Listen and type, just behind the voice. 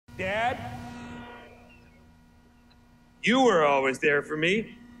Dad, you were always there for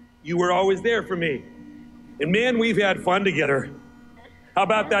me. You were always there for me. And man, we've had fun together. How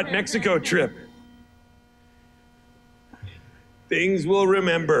about that Mexico trip? Things we'll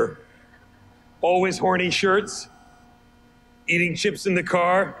remember. Always horny shirts. Eating chips in the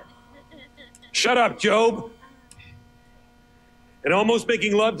car. Shut up, Job. And almost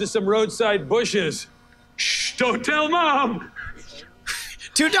making love to some roadside bushes. Shh, don't tell Mom.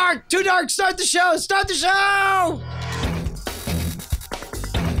 Too dark, too dark. Start the show, start the show.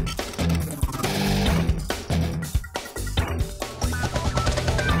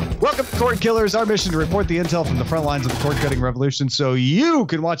 Welcome to Cordkillers. Our mission to report the intel from the front lines of the cord-cutting revolution so you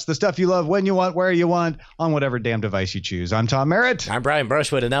can watch the stuff you love when you want, where you want, on whatever damn device you choose. I'm Tom Merritt. I'm Brian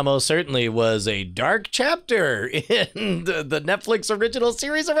Brushwood, and that most certainly was a dark chapter in the Netflix original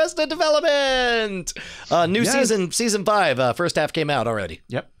series Arrested Development. New season 5. First half came out already.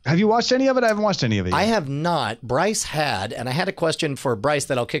 Yep. Have you watched any of it? I haven't watched any of it yet. I have not. Bryce had, and I had a question for Bryce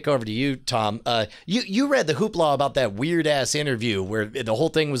that I'll kick over to you, Tom. You read the hoopla about that weird-ass interview where the whole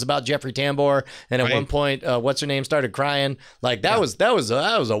thing was about Jeffrey Tambor, and at one point, what's her name started crying. Like that was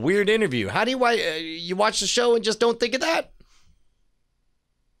a weird interview. How do you watch the show and just don't think of that?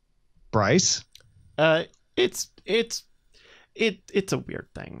 Bryce, it's a weird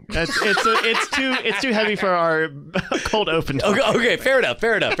thing. It's too heavy for our cold open. Okay, fair enough.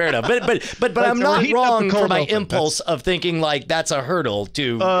 But I'm not wrong for my impulse of thinking like that's a hurdle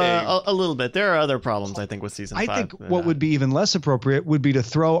to a little bit. There are other problems I think with season 5. I think what would be even less appropriate would be to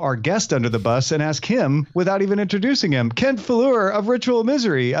throw our guest under the bus and ask him without even introducing him. Ken Fellure of Ritual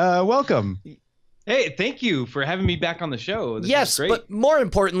Misery. Welcome. Hey, thank you for having me back on the show. This is great. But more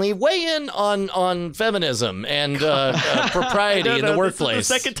importantly, weigh in on feminism and propriety in the workplace. This is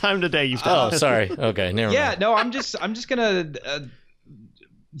the second time today you've done. Oh, sorry. Okay, never mind. Yeah, no, I'm just gonna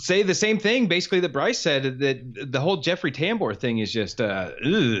say the same thing basically that Bryce said. That the whole Jeffrey Tambor thing is just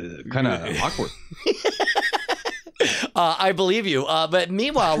kind of awkward. I believe you. But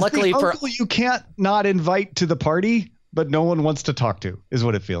meanwhile, luckily for uncle you can't not invite to the party, but no one wants to talk to, is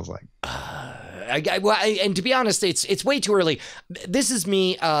what it feels like. And to be honest, it's way too early. This is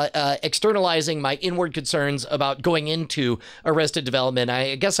me externalizing my inward concerns about going into Arrested Development.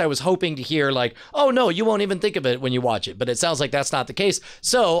 I guess I was hoping to hear like, oh no, you won't even think of it when you watch it. But it sounds like that's not the case.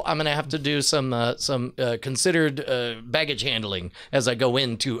 So I'm gonna have to do some considered baggage handling as I go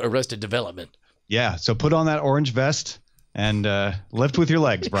into Arrested Development. Yeah. So put on that orange vest and lift with your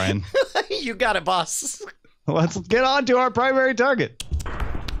legs, Brian. You got it, boss. Let's get on to our primary target.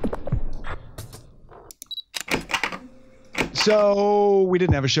 So we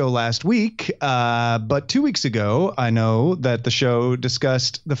didn't have a show last week, but 2 weeks ago, I know that the show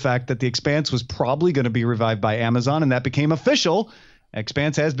discussed the fact that The Expanse was probably going to be revived by Amazon, and that became official.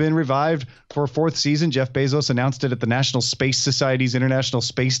 Expanse has been revived for a 4th season. Jeff Bezos announced it at the National Space Society's International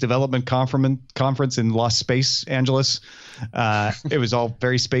Space Development Conference in Los Angeles. It was all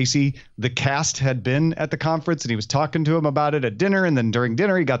very spacey. The cast had been at the conference, and he was talking to him about it at dinner. And then during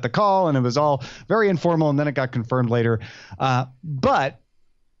dinner, he got the call, and it was all very informal. And then it got confirmed later. But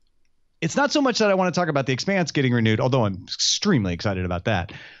it's not so much that I want to talk about The Expanse getting renewed, although I'm extremely excited about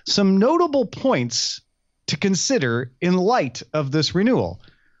that. Some notable points to consider in light of this renewal.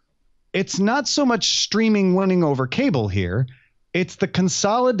 It's not so much streaming winning over cable here. It's the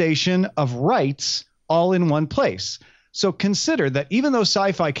consolidation of rights all in one place. So consider that even though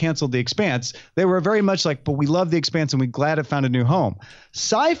Sci-Fi canceled The Expanse, they were very much like, but we love The Expanse and we're glad it found a new home.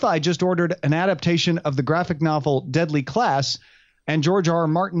 Sci-Fi just ordered an adaptation of the graphic novel Deadly Class and George R.R.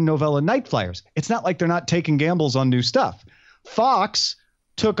 Martin novella Night Flyers. It's not like they're not taking gambles on new stuff. Fox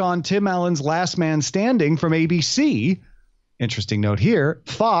took on Tim Allen's Last Man Standing from ABC. Interesting note here.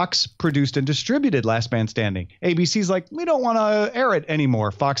 Fox produced and distributed Last Man Standing. ABC's like, we don't want to air it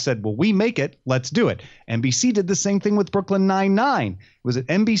anymore. Fox said, well, we make it. Let's do it. NBC did the same thing with Brooklyn Nine-Nine. It was an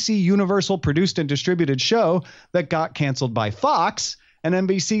NBC Universal produced and distributed show that got canceled by Fox. And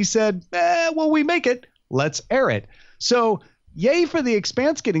NBC said, well, we make it. Let's air it. So yay for The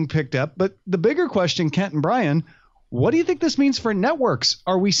Expanse getting picked up. But the bigger question, Kent and Brian, what do you think this means for networks?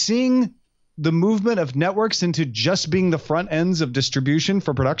 Are we seeing the movement of networks into just being the front ends of distribution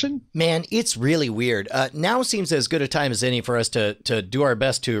for production? Man, it's really weird. Now seems as good a time as any for us to do our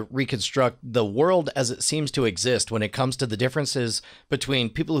best to reconstruct the world as it seems to exist when it comes to the differences between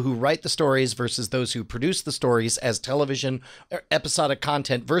people who write the stories versus those who produce the stories as television or episodic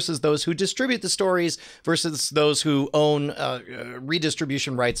content versus those who distribute the stories versus those who own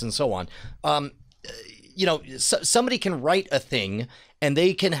redistribution rights and so on. You know, somebody can write a thing and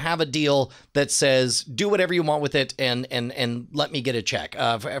they can have a deal that says do whatever you want with it and let me get a check.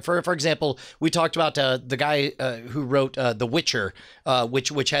 For example, we talked about the guy who wrote The Witcher,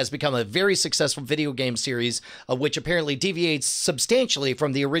 which has become a very successful video game series, which apparently deviates substantially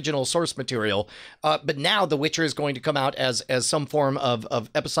from the original source material. But now The Witcher is going to come out as some form of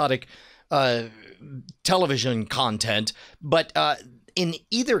episodic television content. But in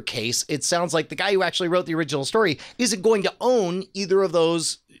either case, it sounds like the guy who actually wrote the original story isn't going to own either of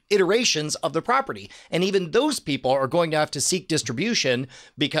those iterations of the property. And even those people are going to have to seek distribution,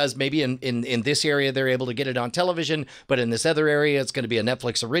 because maybe in this area they're able to get it on television, but in this other area it's going to be a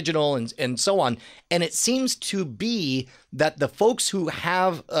Netflix original and so on. And it seems to be that the folks who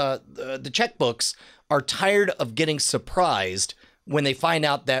have the checkbooks are tired of getting surprised when they find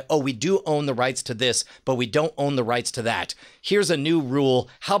out that, oh, we do own the rights to this, but we don't own the rights to that. Here's a new rule.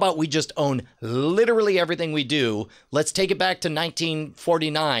 How about we just own literally everything we do? Let's take it back to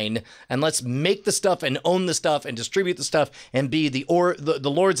 1949 and let's make the stuff and own the stuff and distribute the stuff and be the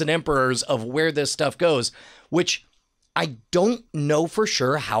lords and emperors of where this stuff goes, which I don't know for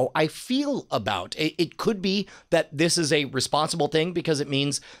sure how I feel about. It could be that this is a responsible thing because it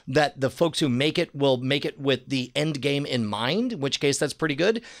means that the folks who make it will make it with the end game in mind, in which case that's pretty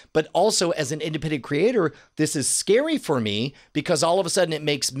good. But also as an independent creator, this is scary for me because all of a sudden it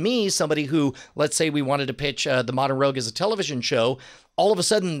makes me somebody who, let's say we wanted to pitch The Modern Rogue as a television show. All of a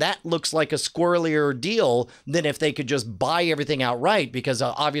sudden, that looks like a squirrelier deal than if they could just buy everything outright. Because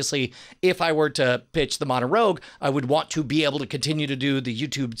obviously, if I were to pitch The Modern Rogue, I would want to be able to continue to do the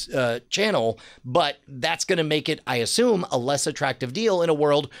YouTube channel. But that's going to make it, I assume, a less attractive deal in a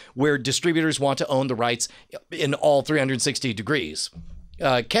world where distributors want to own the rights in all 360 degrees.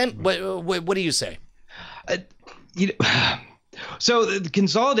 Ken, what do you say? So the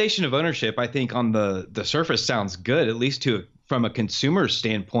consolidation of ownership, I think, on the surface sounds good, at least from a consumer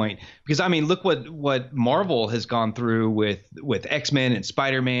standpoint, because I mean, look what Marvel has gone through with X-Men and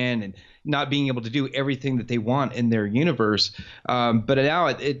Spider-Man and not being able to do everything that they want in their universe. But now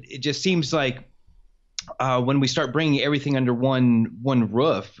it just seems like when we start bringing everything under one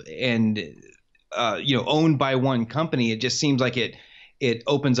roof and owned by one company, it just seems like it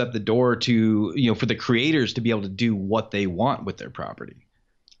opens up the door to for the creators to be able to do what they want with their property.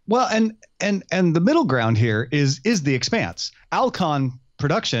 Well, and the middle ground here is The Expanse. Alcon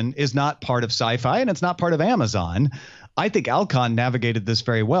production is not part of Sci-Fi and it's not part of Amazon. I think Alcon navigated this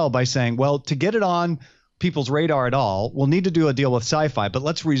very well by saying, well, to get it on people's radar at all, we'll need to do a deal with Sci-Fi, but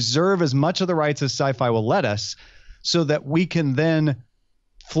let's reserve as much of the rights as Sci-Fi will let us so that we can then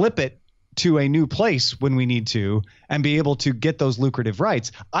flip it to a new place when we need to and be able to get those lucrative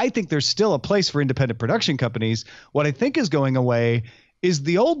rights. I think there's still a place for independent production companies. What I think is going away is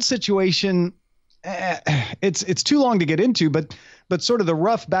the old situation. It's too long to get into, but sort of the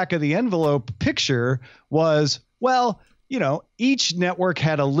rough back of the envelope picture was, well, each network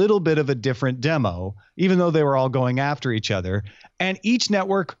had a little bit of a different demo, even though they were all going after each other. And each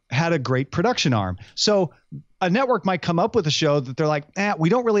network had a great production arm. So a network might come up with a show that they're like, we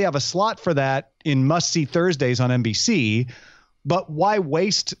don't really have a slot for that in must-see Thursdays on NBC, but why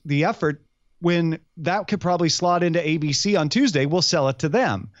waste the effort when that could probably slot into ABC on Tuesday? We'll sell it to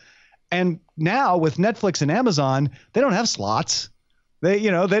them. And now with Netflix and Amazon, they don't have slots. They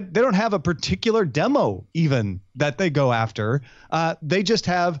don't have a particular demo even that they go after. They just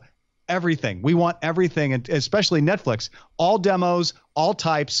have everything. We want everything, and especially Netflix, all demos, all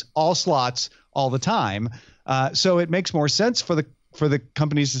types, all slots, all the time. So it makes more sense for the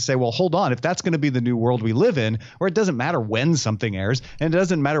companies to say, well, hold on, if that's going to be the new world we live in, where it doesn't matter when something airs and it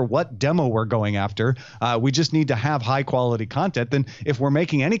doesn't matter what demo we're going after, we just need to have high quality content. Then if we're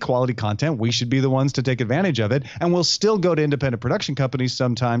making any quality content, we should be the ones to take advantage of it. And we'll still go to independent production companies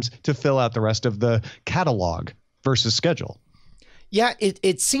sometimes to fill out the rest of the catalog versus schedule. Yeah,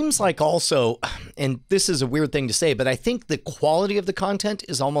 it seems like also, and this is a weird thing to say, but I think the quality of the content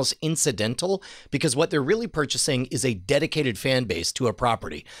is almost incidental because what they're really purchasing is a dedicated fan base to a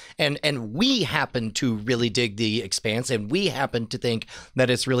property. And we happen to really dig The Expanse, and we happen to think that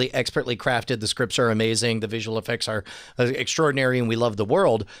it's really expertly crafted. The scripts are amazing. The visual effects are extraordinary, and we love the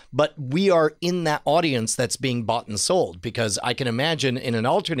world. But we are in that audience that's being bought and sold, because I can imagine in an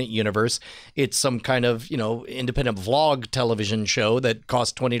alternate universe, it's some kind of, independent vlog television show that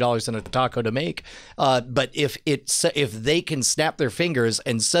costs $20 in a taco to make. But if they can snap their fingers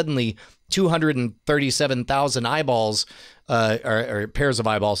and suddenly 237,000 eyeballs or pairs of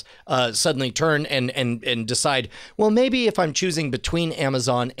eyeballs suddenly turn and decide, well, maybe if I'm choosing between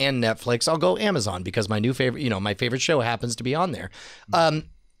Amazon and Netflix, I'll go Amazon because my new favorite, my favorite show happens to be on there.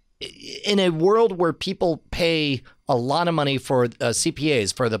 In a world where people pay a lot of money for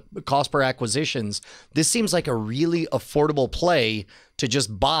CPAs, for the cost per acquisitions, this seems like a really affordable play to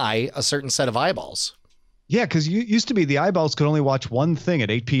just buy a certain set of eyeballs. Yeah, because you used to be the eyeballs could only watch one thing at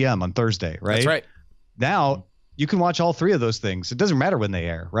 8 p.m. on Thursday, right? That's right. Now you can watch all three of those things. It doesn't matter when they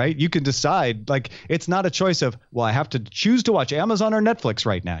air, right? You can decide, like, it's not a choice of, well, I have to choose to watch Amazon or Netflix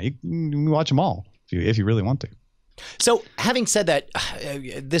right now. You can watch them all if you really want to. So having said that,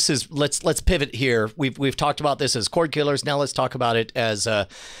 this is let's pivot here. We've talked about this as Cordkillers. Now let's talk about it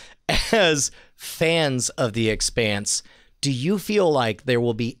as fans of The Expanse. Do you feel like there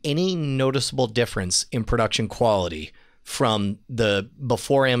will be any noticeable difference in production quality from the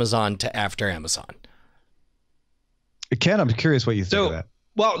before Amazon to after Amazon? Ken, I'm curious what you think of that.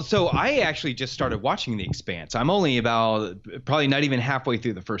 Well, so I actually just started watching The Expanse. I'm only about probably not even halfway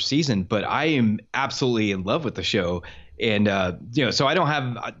through the first season, but I am absolutely in love with the show. And, so I don't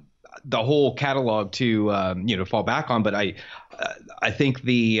have the whole catalog to, fall back on, but I think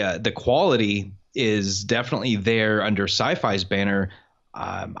the quality is definitely there under Sci-Fi's banner.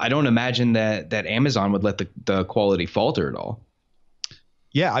 I don't imagine that Amazon would let the quality falter at all.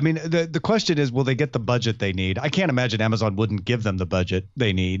 Yeah, I mean, the question is, will they get the budget they need? I can't imagine Amazon wouldn't give them the budget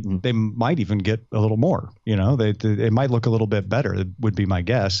they need. Mm-hmm. They might even get a little more. It might look a little bit better, would be my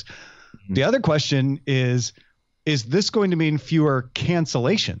guess. Mm-hmm. The other question is this going to mean fewer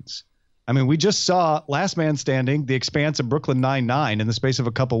cancellations? I mean, we just saw Last Man Standing, The Expanse, and Brooklyn Nine-Nine in the space of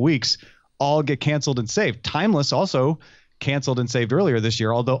a couple weeks all get canceled and saved. Timeless also canceled and saved earlier this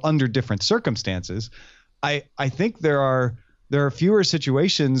year, although under different circumstances. I think there are fewer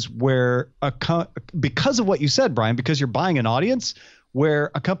situations where because of what you said, Brian, because you're buying an audience,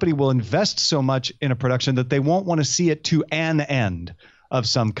 where a company will invest so much in a production that they won't want to see it to an end of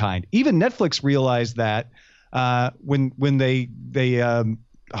some kind. Even Netflix realized that when they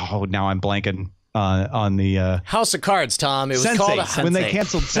now I'm blanking on the House of Cards, Tom. It was Sense8, called a when they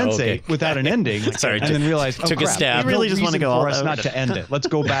canceled Sense8 without an ending. Sorry, and then realized, took a stab. You really just want to go for us not to end it. Let's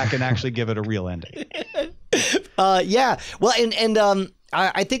go back and actually give it a real ending. Yeah. Well, and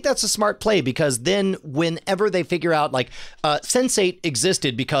I think that's a smart play, because then whenever they figure out, like, Sense8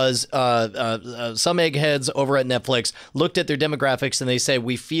 existed because some eggheads over at Netflix looked at their demographics and they say,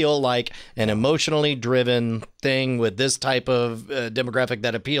 we feel like an emotionally driven thing with this type of demographic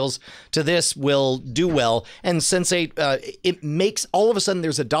that appeals to this will do well. And Sense8, it makes all of a sudden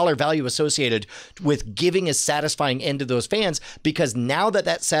there's a dollar value associated with giving a satisfying end to those fans, because now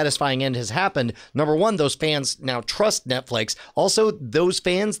that satisfying end has happened, number one, those fans now trust Netflix. Also, those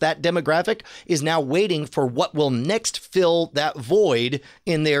fans, that demographic, is now waiting for what will next fill that void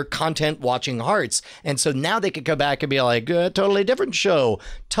in their content watching hearts. And so now they could go back and be like, a totally different show,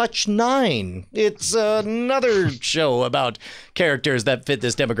 Touch 9. It's another show about characters that fit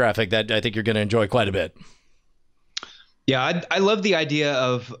this demographic that I think you're going to enjoy quite a bit. Yeah, I love the idea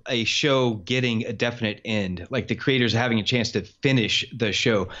of a show getting a definite end, like the creators having a chance to finish the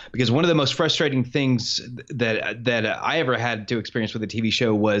show. Because one of the most frustrating things that I ever had to experience with a TV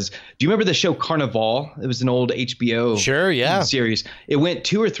show was, do you remember the show Carnival? It was an old HBO series. It went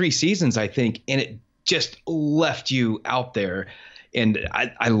 2 or 3 seasons, I think, and it just left you out there. And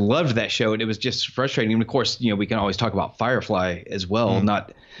I loved that show, and it was just frustrating. And of course, we can always talk about Firefly as well.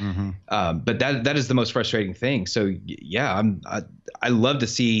 But that is the most frustrating thing. So yeah, I love to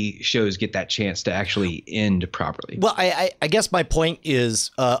see shows get that chance to actually end properly. Well, I guess my point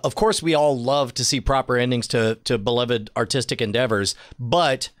is, of course, we all love to see proper endings to beloved artistic endeavors,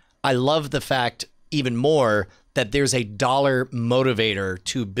 but I love the fact even more that there's a dollar motivator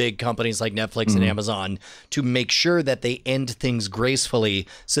to big companies like Netflix and Amazon to make sure that they end things gracefully,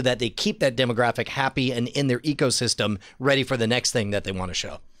 so that they keep that demographic happy and in their ecosystem, ready for the next thing that they want to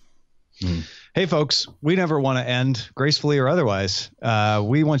show. Hey, folks, we never want to end gracefully or otherwise.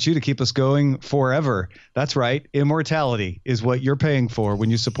 We want you to keep us going forever. That's right. Immortality is what you're paying for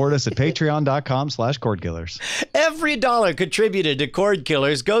when you support us at patreon.com/Cordkillers. Every dollar contributed to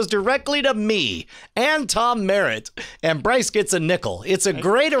Cordkillers goes directly to me and Tom Merritt, and Bryce gets a nickel. It's a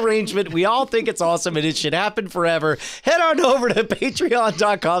great arrangement. We all think it's awesome, and it should happen forever. Head on over to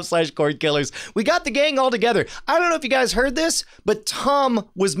patreon.com/Cordkillers. We got the gang all together. I don't know if you guys heard this, but Tom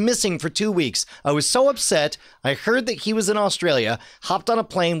was missing for 2 weeks. I was so upset. I heard that he was in Australia, hopped on a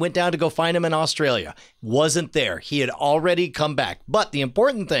plane, went down to go find him in Australia. Wasn't there. He had already come back. But the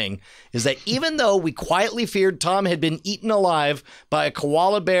important thing is that even though we quietly feared Tom had been eaten alive by a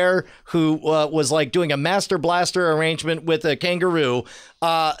koala bear who was like doing a master blaster arrangement with a kangaroo,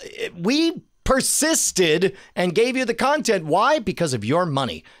 we persisted and gave you the content. Why? Because of your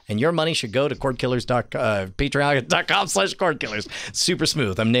money. And your money should go to patreon.com/cordkillers. Super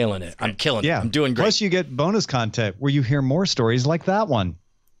smooth. I'm nailing it. I'm killing it. I'm doing great. Plus you get bonus content where you hear more stories like that one.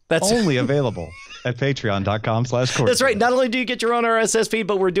 That's only available at patreon.com/cordkillers. That's right. Not only do you get your own RSS feed,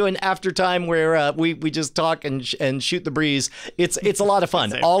 but we're doing after time where we just talk and shoot the breeze. It's a lot of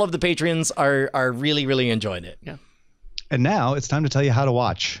fun. All of the patrons are really, really enjoying it. Yeah. And now it's time to tell you how to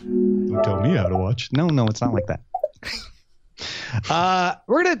watch. Don't tell me how to watch. No, it's not like that.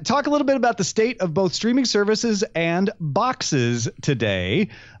 We're going to talk a little bit about the state of both streaming services and boxes today.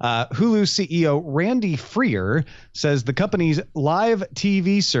 Hulu CEO Randy Freer says the company's live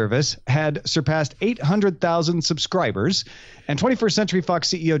TV service had surpassed 800,000 subscribers. And 21st Century Fox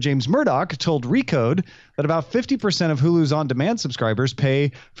CEO James Murdoch told Recode that about 50% of Hulu's on-demand subscribers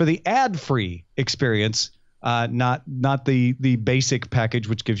pay for the ad-free experience, not the basic package,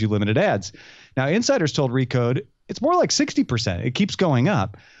 which gives you limited ads. Now, insiders told Recode it's more like 60%. It keeps going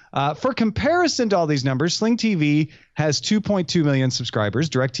up. For comparison to all these numbers, Sling TV has 2.2 million subscribers.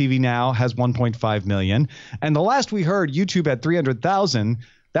 DirecTV Now has 1.5 million. And the last we heard, YouTube had 300,000.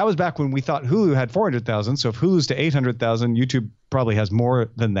 That was back when we thought Hulu had 400,000. So if Hulu's to 800,000, YouTube probably has more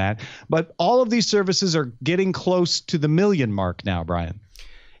than that. But all of these services are getting close to the million mark now, Brian.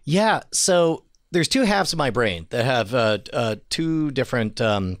 Yeah. So there's two halves of my brain that have two different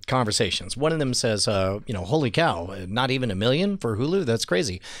conversations. One of them says, holy cow, not even 1 million for Hulu? That's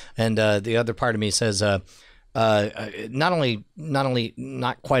crazy. And the other part of me says, not only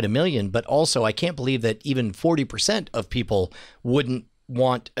not quite 1 million, but also I can't believe that even 40% of people wouldn't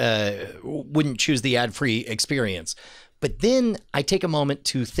choose the ad-free experience. But then I take a moment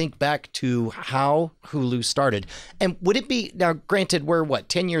to think back to how Hulu started. And would it be, now granted, we're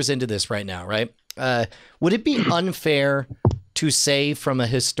 10 years into this right now, right? Would it be unfair to say from a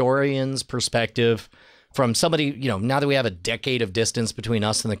historian's perspective, from somebody, now that we have a decade of distance between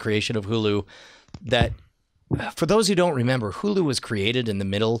us and the creation of Hulu, that for those who don't remember, Hulu was created in the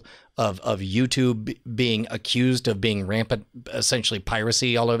middle of YouTube being accused of being rampant, essentially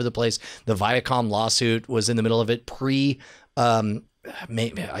piracy all over the place. The Viacom lawsuit was in the middle of it, pre-Google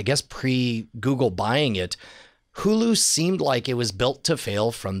buying it. Hulu seemed like it was built to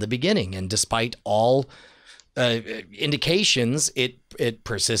fail from the beginning. And despite all indications, it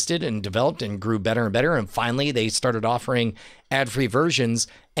persisted and developed and grew better and better. And finally, they started offering ad-free versions.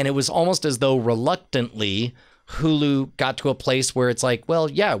 And it was almost as though reluctantly Hulu got to a place where it's like,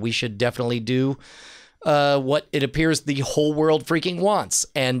 well, yeah, we should definitely do what it appears the whole world freaking wants.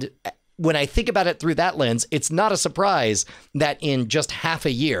 And when I think about it through that lens, it's not a surprise that in just half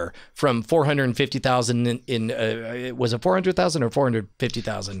a year, from 450,000 was it 400,000 or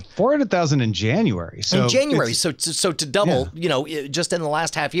 450,000? 400,000 in January. So in January, so to double, just in the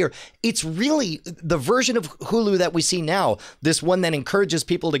last half year, it's really the version of Hulu that we see now. This one that encourages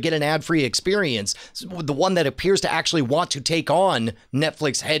people to get an ad-free experience, the one that appears to actually want to take on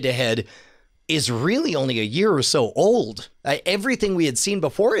Netflix head-to-head, is really only a year or so old. Everything we had seen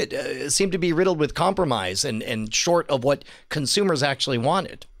before it seemed to be riddled with compromise and short of what consumers actually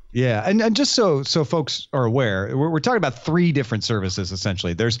wanted. Yeah, and just so folks are aware, we're talking about 3 different services,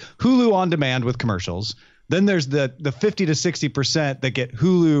 essentially. There's Hulu On Demand with commercials. Then there's the 50 to 60% that get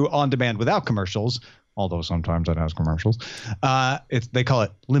Hulu On Demand without commercials, although sometimes it has commercials. They call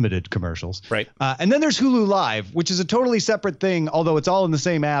it limited commercials. Right. And then there's Hulu Live, which is a totally separate thing, although it's all in the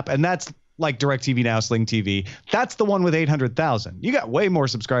same app, and that's like DirecTV Now, Sling TV. That's the one with 800,000. You got way more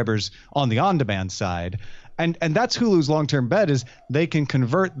subscribers on the on-demand side. And that's Hulu's long-term bet, is they can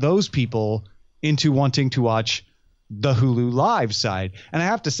convert those people into wanting to watch the Hulu Live side. And I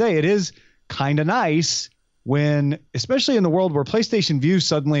have to say, it is kind of nice when, especially in the world where PlayStation Vue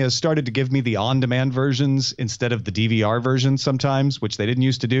suddenly has started to give me the on-demand versions instead of the DVR versions sometimes, which they didn't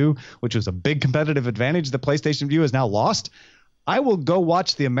used to do, which was a big competitive advantage that PlayStation Vue has now lost. I will go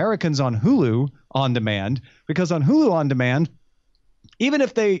watch The Americans on Hulu On Demand, because on Hulu On Demand, even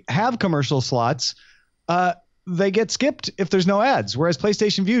if they have commercial slots, they get skipped if there's no ads, whereas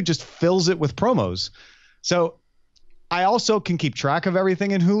PlayStation Vue just fills it with promos. So I also can keep track of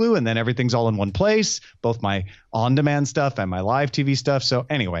everything in Hulu, and then everything's all in one place, both my on-demand stuff and my live TV stuff. So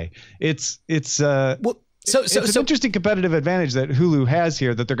anyway, it's an interesting competitive advantage that Hulu has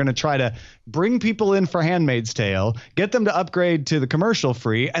here, that they're going to try to bring people in for Handmaid's Tale, get them to upgrade to the commercial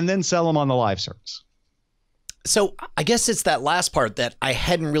free, and then sell them on the live service. So I guess it's that last part that I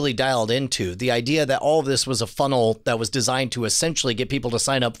hadn't really dialed into, the idea that all of this was a funnel that was designed to essentially get people to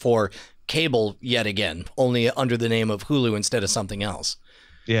sign up for cable yet again, only under the name of Hulu instead of something else.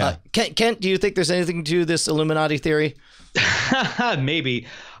 Yeah. Kent, do you think there's anything to this Illuminati theory? Maybe.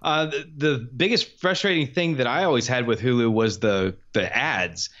 The biggest frustrating thing that I always had with Hulu was the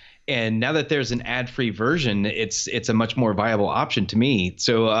ads. And now that there's an ad-free version, it's a much more viable option to me.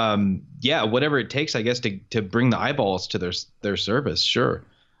 So, whatever it takes, I guess, to bring the eyeballs to their service. Sure.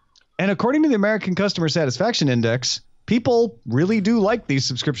 And according to the American Customer Satisfaction Index, people really do like these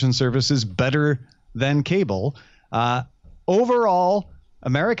subscription services better than cable. Overall,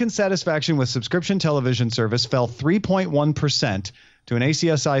 American satisfaction with subscription television service fell 3.1% to an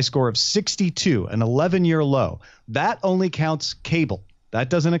ACSI score of 62, an 11-year low. That only counts cable. That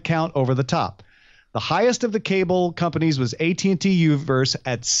doesn't account over the top. The highest of the cable companies was AT&T UVerse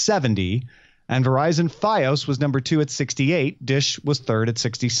at 70, and Verizon Fios was number 2 at 68. Dish was third at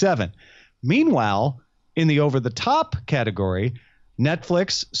 67. Meanwhile, in the over-the-top category,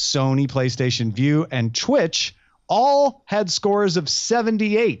 Netflix, Sony PlayStation Vue, and Twitch all had scores of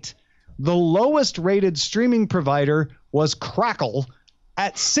 78. The lowest rated streaming provider was Crackle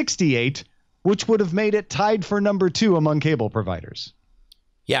at 68, which would have made it tied for number 2 among cable providers.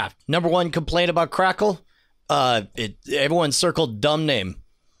 Yeah. Number one complaint about Crackle, everyone circled dumb name.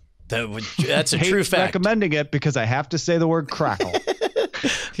 That's a true fact. Recommending it because I have to say the word crackle.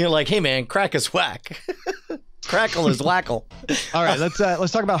 You're like, hey man, crack is whack. Crackle is Wackle. All right, let's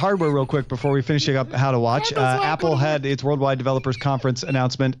talk about hardware real quick before we finish up how to watch. Apple had its Worldwide Developers Conference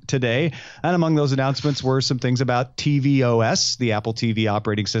announcement today, and among those announcements were some things about tvOS, the Apple TV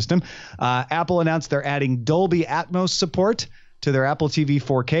operating system. Apple announced they're adding Dolby Atmos support to their Apple TV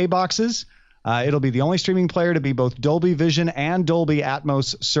 4K boxes. It'll be the only streaming player to be both Dolby Vision and Dolby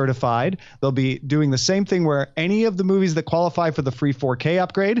Atmos certified. They'll be doing the same thing where any of the movies that qualify for the free 4K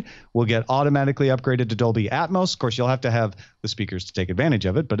upgrade will get automatically upgraded to Dolby Atmos. Of course, you'll have to have the speakers to take advantage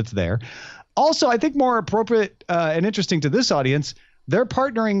of it, but it's there. Also, I think more appropriate and interesting to this audience, they're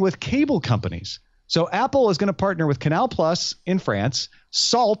partnering with cable companies. So Apple is going to partner with Canal Plus in France,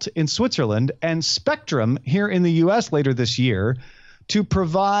 Salt in Switzerland, and Spectrum here in the U.S. later this year to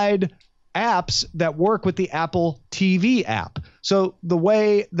provide apps that work with the Apple TV app. So the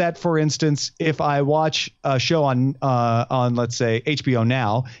way that, for instance, if I watch a show on let's say HBO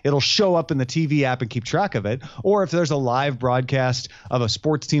Now, it'll show up in the TV app and keep track of it. Or if there's a live broadcast of a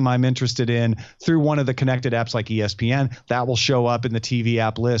sports team I'm interested in through one of the connected apps like ESPN, that will show up in the TV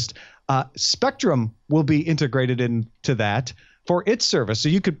app list. Spectrum will be integrated into that for its service. So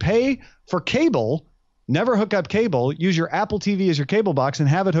you could pay for cable, never hook up cable, use your Apple TV as your cable box and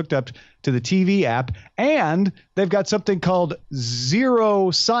have it hooked up to the TV app. And they've got something called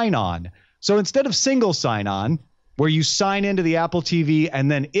zero sign-on. So instead of single sign-on, where you sign into the Apple TV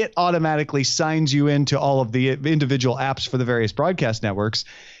and then it automatically signs you into all of the individual apps for the various broadcast networks,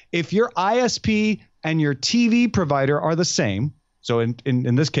 if your ISP and your TV provider are the same, so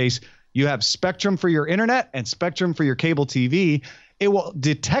in this case, you have Spectrum for your internet and Spectrum for your cable TV, it will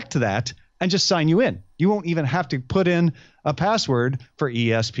detect that and just sign you in. You won't even have to put in a password for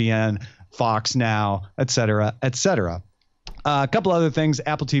ESPN, Fox Now, et cetera, et cetera. A couple other things.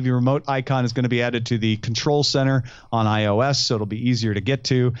 Apple TV remote icon is going to be added to the control center on iOS, so it'll be easier to get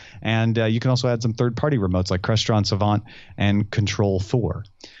to. And you can also add some third-party remotes like Crestron Savant and Control 4.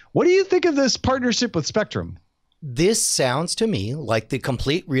 What do you think of this partnership with Spectrum? This sounds to me like the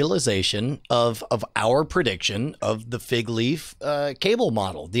complete realization of our prediction of the fig leaf cable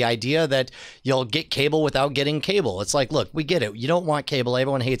model. The idea that you'll get cable without getting cable. It's like, look, we get it. You don't want cable.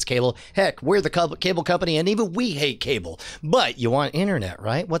 Everyone hates cable. Heck, we're the cable company, and even we hate cable. But you want internet,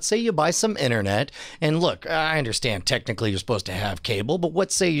 right? What say you buy some internet? And look, I understand technically you're supposed to have cable, but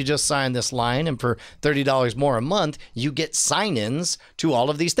what say you just sign this line, and for $30 more a month, you get sign-ins to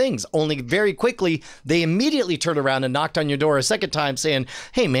all of these things. Only very quickly, they immediately turn around and knocked on your door a second time saying,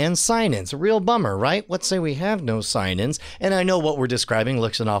 hey man, sign-ins, a real bummer, right? Let's say we have no sign-ins. And I know what we're describing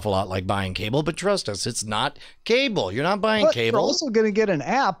looks an awful lot like buying cable, but trust us, it's not cable. You're not buying cable. You're also going to get an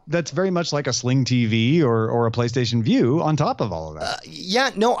app that's very much like a Sling TV or a PlayStation Vue on top of all of that.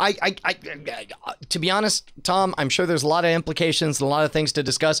 I to be honest, Tom, I'm sure there's a lot of implications and a lot of things to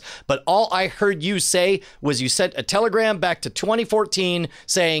discuss, but all I heard you say was you sent a telegram back to 2014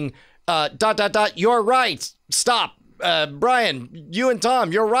 saying, ... you're right. Stop. Brian, you and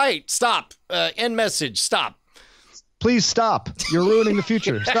Tom, you're right. Stop. End message. Stop. Please stop. You're ruining the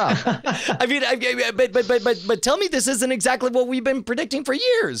future. Stop. I mean, but tell me this isn't exactly what we've been predicting for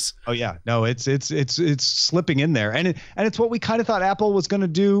years. Oh yeah, no, it's slipping in there, and it's what we kind of thought Apple was going to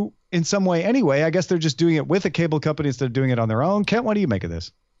do in some way anyway. I guess they're just doing it with a cable company instead of doing it on their own. Kent, what do you make of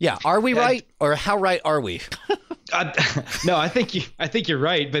this? Yeah, are we right, or how right are we? No, I think you're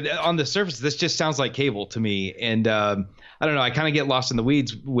right. But on the surface, this just sounds like cable to me. And I don't know. I kind of get lost in the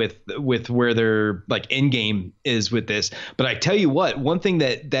weeds with where their like end game is with this. But I tell you what, one thing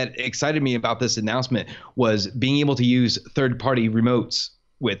that excited me about this announcement was being able to use third-party remotes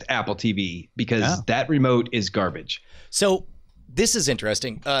with Apple TV, because that remote is garbage. So this is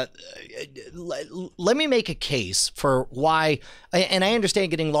interesting. Let me make a case for why, and I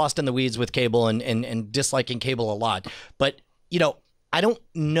understand getting lost in the weeds with cable and disliking cable a lot, but I don't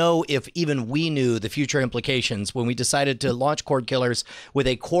know if even we knew the future implications when we decided to launch Cordkillers with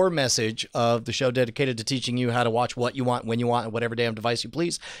a core message of the show dedicated to teaching you how to watch what you want, when you want, and whatever damn device you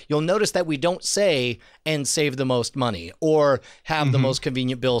please. You'll notice that we don't say and save the most money or have the most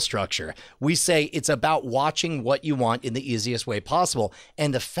convenient bill structure. We say it's about watching what you want in the easiest way possible.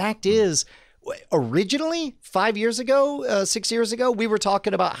 And the fact is, originally 5 years ago, 6 years ago, we were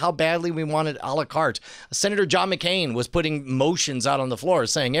talking about how badly we wanted a la carte. Senator John McCain was putting motions out on the floor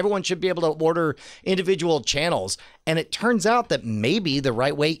saying everyone should be able to order individual channels. And it turns out that maybe the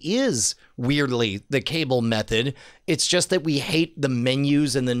right way is, weirdly, the cable method. It's just that we hate the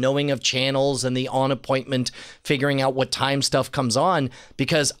menus and the knowing of channels and the on appointment, figuring out what time stuff comes on.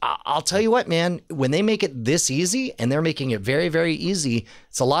 Because I'll tell you what, man, when they make it this easy, and they're making it very, very easy,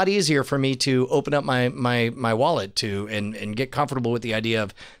 it's a lot easier for me to open up my wallet to and get comfortable with the idea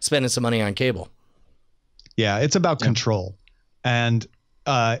of spending some money on cable. Yeah, it's about control. And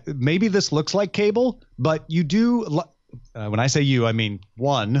maybe this looks like cable, but you do. When I say you, I mean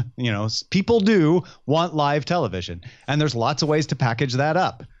one. People do want live television, and there's lots of ways to package that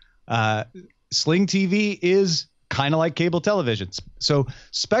up. Sling TV is kind of like cable television. So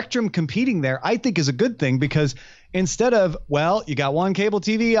Spectrum competing there, I think, is a good thing, because instead of, well, you got one cable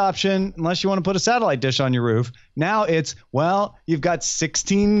TV option unless you want to put a satellite dish on your roof. Now it's, well, you've got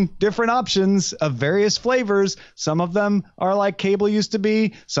 16 different options of various flavors. Some of them are like cable used to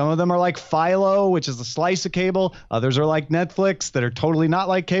be. Some of them are like Philo, which is a slice of cable. Others are like Netflix that are totally not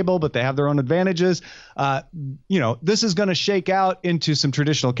like cable, but they have their own advantages. This is going to shake out into some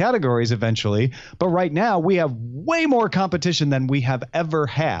traditional categories eventually. But right now we have way more competition than we have ever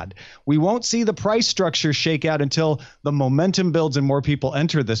had. We won't see the price structure shake out until the momentum builds and more people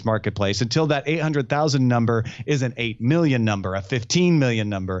enter this marketplace, until that 800,000 number is an 8 million number, a 15 million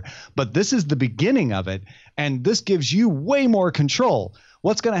number. But this is the beginning of it, and this gives you way more control.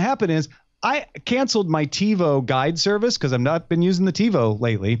 What's going to happen is, I canceled my TiVo guide service because I've not been using the TiVo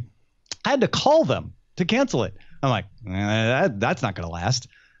lately. I had to call them to cancel it. I'm like, that's not going to last.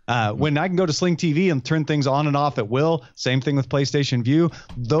 When I can go to Sling TV and turn things on and off at will, same thing with PlayStation Vue.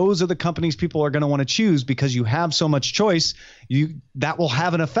 Those are the companies people are going to want to choose, because you have so much choice. That will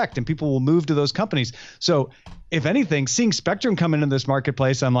have an effect, and people will move to those companies. So if anything, seeing Spectrum come into this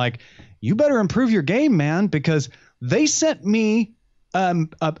marketplace, I'm like, you better improve your game, man, because they sent me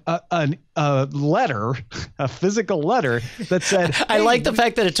a letter, a physical letter that said, hey, I like the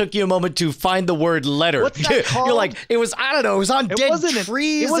fact that it took you a moment to find the word letter. What's that called? You're like, it was, I don't know, it was on dead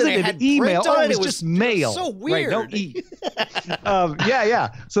trees. It wasn't and an email. On it was just mail. So weird. Right,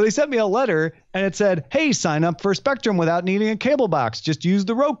 yeah. So they sent me a letter, and it said, hey, sign up for Spectrum without needing a cable box. Just use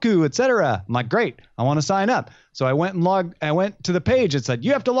the Roku, etc. I'm like, great, I want to sign up. So I went to the page. It said,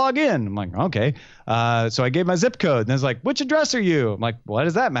 you have to log in. I'm like, okay. So I gave my zip code, and it's like, which address are you? I'm like, why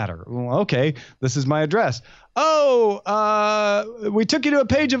does that matter? Well, okay, this is my address. Oh, we took you to a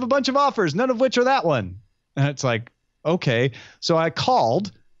page of a bunch of offers, none of which are that one. And it's like, okay. So I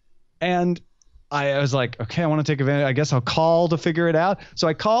called, and I was like, okay, I want to take advantage. I guess I'll call to figure it out. So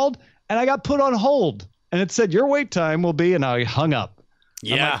I called, and I got put on hold, and it said, your wait time will be, and I hung up.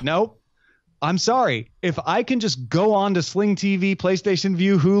 Yeah. I'm like, nope. I'm sorry. If I can just go on to Sling TV, PlayStation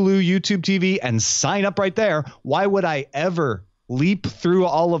Vue, Hulu, YouTube TV, and sign up right there, why would I ever leap through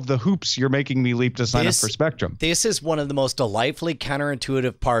all of the hoops you're making me leap to sign up for Spectrum? This is one of the most delightfully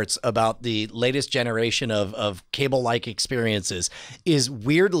counterintuitive parts about the latest generation of cable-like experiences, is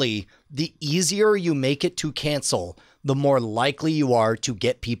weirdly, the easier you make it to cancel, the more likely you are to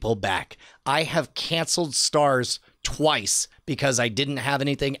get people back. I have canceled Stars twice because I didn't have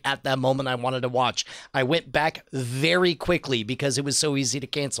anything at that moment I wanted to watch. I went back very quickly because it was so easy to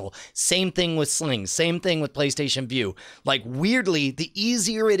cancel. Same thing with Sling. Same thing with PlayStation Vue. Like, weirdly, the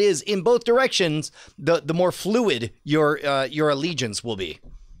easier it is in both directions, the more fluid your allegiance will be.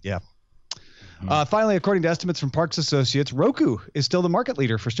 Yeah. Finally, according to estimates from Parks Associates, Roku is still the market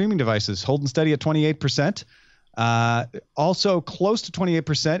leader for streaming devices, holding steady at 28%. Also close to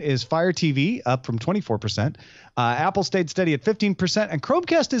 28% is Fire TV, up from 24%. Apple stayed steady at 15%, and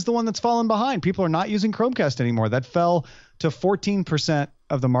Chromecast is the one that's fallen behind. People are not using Chromecast anymore. That fell to 14%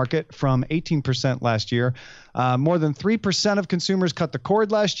 of the market from 18% last year. More than 3% of consumers cut the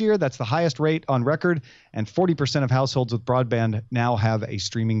cord last year. That's the highest rate on record. And 40% of households with broadband now have a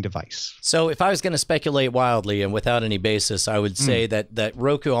streaming device. So if I was going to speculate wildly and without any basis, I would say that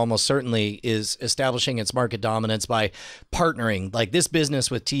Roku almost certainly is establishing its market dominance by partnering. Like this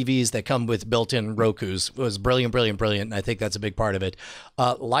business with TVs that come with built-in Rokus was brilliant. And I think that's a big part of it.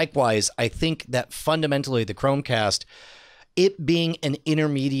 Likewise, I think that fundamentally the Chromecast, it being an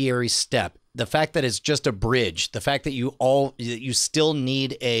intermediary step, the fact that it's just a bridge, the fact that you still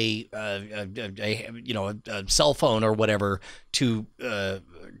need a cell phone or whatever to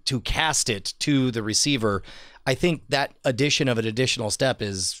cast it to the receiver, I think that addition of an additional step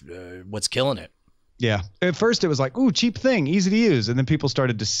is what's killing it. Yeah. At first it was like, ooh, cheap thing, easy to use. And then people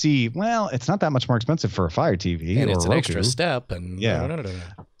started to see, well, it's not that much more expensive for a Fire TV. And or it's an extra step. And yeah.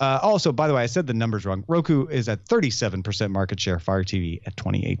 Also, by the way, I said the numbers wrong. Roku is at 37% market share, Fire TV at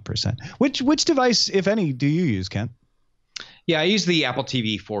 28%. Which device, if any, do you use, Ken? Yeah, I use the Apple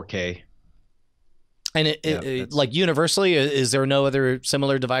TV 4K. And it like universally, is there no other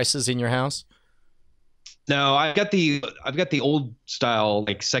similar devices in your house? No, I've got the old style,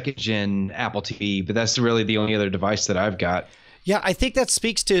 like second gen Apple TV, but that's really the only other device that I've got. Yeah, I think that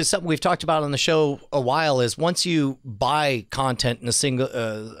speaks to something we've talked about on the show a while. Is once you buy content in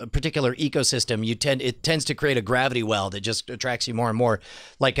a particular ecosystem, it tends to create a gravity well that just attracts you more and more.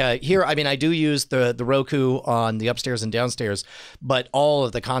 Like here, I mean, I do use the Roku on the upstairs and downstairs, but all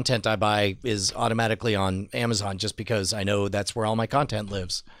of the content I buy is automatically on Amazon, just because I know that's where all my content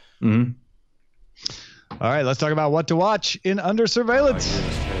lives. Mm-hmm. All right, let's talk about what to watch in Under Surveillance.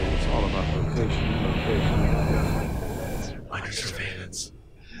 It's all about location. Under Surveillance.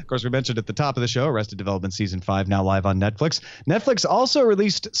 Of course, we mentioned at the top of the show, Arrested Development Season 5 now live on Netflix. Netflix also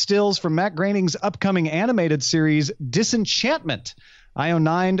released stills from Matt Groening's upcoming animated series, Disenchantment.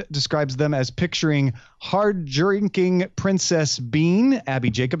 IO9 describes them as picturing hard-drinking Princess Bean, Abby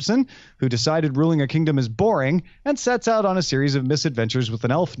Jacobson, who decided ruling a kingdom is boring and sets out on a series of misadventures with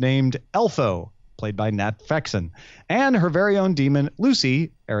an elf named Elfo, played by Nat Faxon, and her very own demon,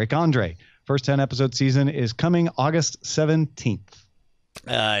 Lucy, Eric Andre. First 10-episode season is coming August 17th.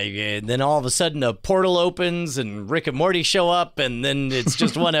 And then all of a sudden a portal opens and Rick and Morty show up, and then it's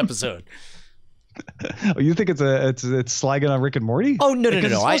just one episode. Oh, you think it's slagging on Rick and Morty? Oh, no. It's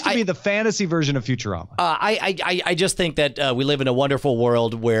supposed to be the fantasy version of Futurama. I just think that we live in a wonderful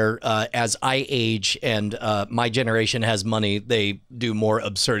world where as I age and my generation has money, they do more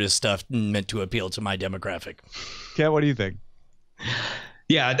absurdist stuff meant to appeal to my demographic. Ken, what do you think?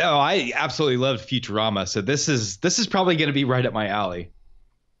 Yeah, no, I absolutely loved Futurama, so this is probably going to be right up my alley.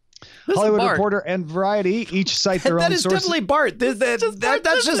 Hollywood Reporter and Variety each cite their own sources. That is definitely Bart.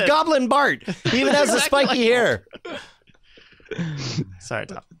 That's just Goblin Bart. He even has the spiky hair. Sorry,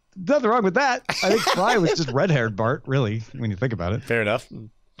 Tom. Nothing wrong with that. I think Fry was just red-haired Bart, really, when you think about it. Fair enough.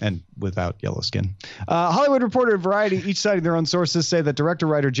 And without yellow skin. Hollywood Reporter and Variety, each citing their own sources, say that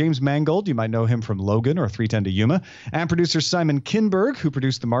director-writer James Mangold, you might know him from Logan or 3:10 to Yuma, and producer Simon Kinberg, who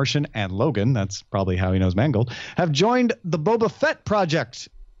produced The Martian and Logan, that's probably how he knows Mangold, have joined the Boba Fett project.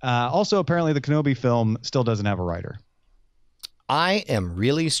 Also, apparently, the Kenobi film still doesn't have a writer. I am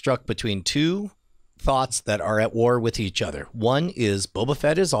really struck between two thoughts that are at war with each other. One is Boba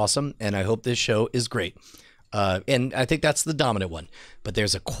Fett is awesome, and I hope this show is great. And I think that's the dominant one. But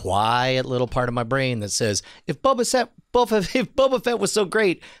there's a quiet little part of my brain that says, if Boba Fett was so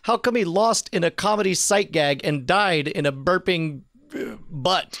great, how come he lost in a comedy sight gag and died in a burping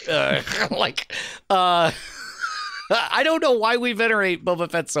butt? I don't know why we venerate Boba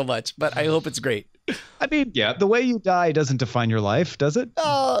Fett so much, but I hope it's great. I mean, yeah, the way you die doesn't define your life, does it?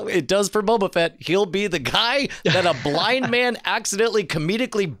 Oh, it does for Boba Fett. He'll be the guy that a blind man accidentally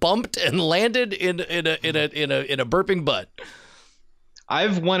comedically bumped and landed in a burping butt.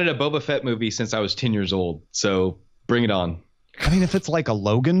 I've wanted a Boba Fett movie since I was 10 years old, so bring it on. I mean, if it's like a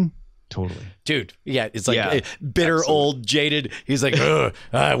Logan, totally. Dude, yeah, it's like bitter, absolutely. Old, jaded. He's like,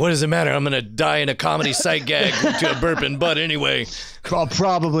 what does it matter? I'm going to die in a comedy sight gag to a burping butt anyway. I'll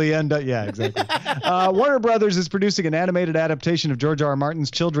probably end up, yeah, exactly. Warner Brothers is producing an animated adaptation of George R.R.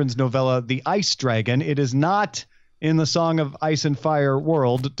 Martin's children's novella, The Ice Dragon. It is not in the Song of Ice and Fire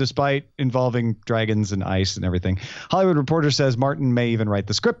world, despite involving dragons and ice and everything. Hollywood Reporter says Martin may even write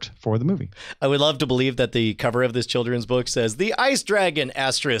the script for the movie. I would love to believe that the cover of this children's book says The Ice Dragon, *,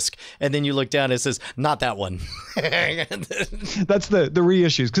 and then you look down and it says, not that one. That's the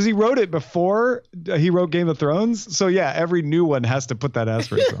reissues, because he wrote it before he wrote Game of Thrones. So yeah, every new one has to put that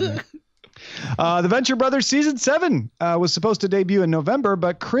asterisk on there. The Venture Brothers season 7 was supposed to debut in November,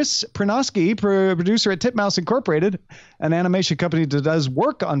 but Chris Pranosky, producer at Titmouse Incorporated, an animation company that does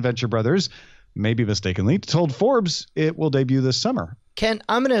work on Venture Brothers, maybe mistakenly, told Forbes it will debut this summer. Ken,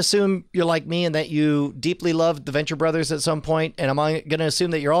 I'm going to assume you're like me and that you deeply loved the Venture Brothers at some point, and I'm going to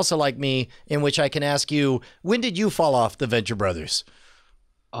assume that you're also like me, in which I can ask you, when did you fall off the Venture Brothers?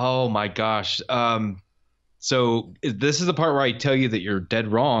 Oh my gosh. So this is the part where I tell you that you're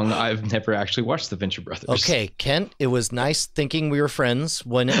dead wrong. I've never actually watched the Venture Brothers. Okay, Ken, it was nice thinking we were friends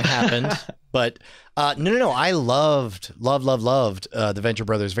when it happened, but no. I loved the Venture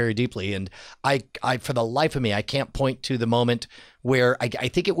Brothers very deeply, and I for the life of me, I can't point to the moment where I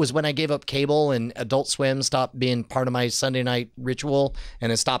think it was when I gave up cable and Adult Swim stopped being part of my Sunday night ritual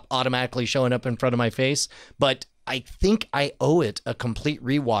and it stopped automatically showing up in front of my face. But I think I owe it a complete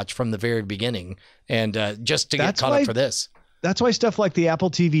rewatch from the very beginning, and just to get caught up for this. That's why stuff like the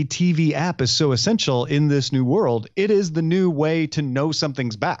Apple TV app is so essential in this new world. It is the new way to know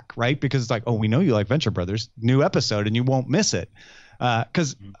something's back, right? Because it's like, oh, we know you like Venture Brothers, new episode, and you won't miss it.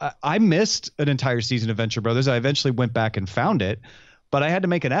 Because I missed an entire season of Venture Brothers. I eventually went back and found it, but I had to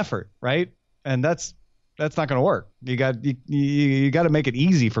make an effort, right? And that's not going to work. You got to make it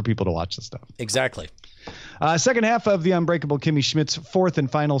easy for people to watch this stuff. Exactly. Second half of The Unbreakable Kimmy Schmidt's fourth and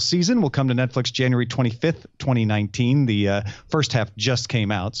final season will come to Netflix January 25th, 2019. The first half just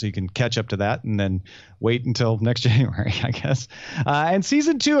came out, so you can catch up to that and then wait until next January, I guess. And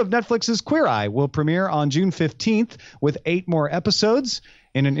season 2 of Netflix's Queer Eye will premiere on June 15th with 8 more episodes.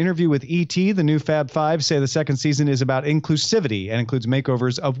 In an interview with E.T., the new Fab Five say the second season is about inclusivity and includes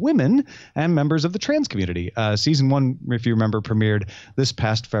makeovers of women and members of the trans community. Season 1, if you remember, premiered this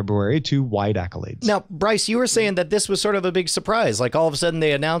past February to wide accolades. Now, Bryce, you were saying that this was sort of a big surprise. Like all of a sudden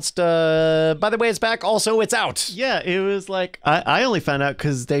they announced, by the way, it's back. Also, it's out. Yeah, it was like, I only found out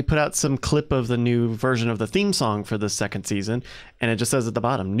because they put out some clip of the new version of the theme song for the second season. And it just says at the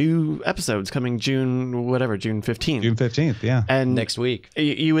bottom, new episodes coming June 15th. June 15th, yeah. And next week.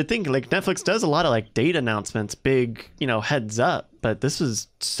 You would think like Netflix does a lot of like date announcements, big, heads up, but this was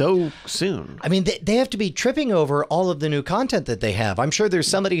so soon. I mean, they have to be tripping over all of the new content that they have. I'm sure there's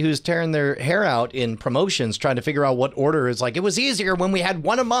somebody who's tearing their hair out in promotions trying to figure out what order is like. It was easier when we had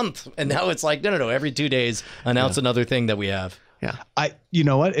one a month, and now it's like, no, every 2 days announce another thing that we have. Yeah. You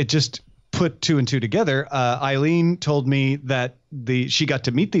know what? It just put 2 and 2 together. Eileen told me that she got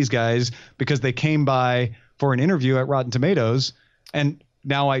to meet these guys because they came by for an interview at Rotten Tomatoes, and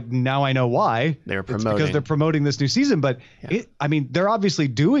now I know why. They're promoting. It's because they're promoting this new season. But they're obviously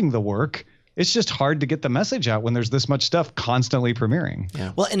doing the work. It's just hard to get the message out when there's this much stuff constantly premiering.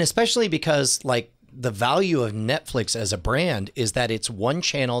 Yeah. Well, and especially because like the value of Netflix as a brand is that it's one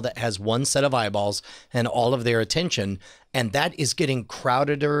channel that has one set of eyeballs and all of their attention. And that is getting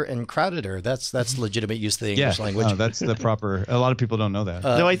crowdeder and crowdeder. That's legitimate use of the English language. No, that's the proper. A lot of people don't know that.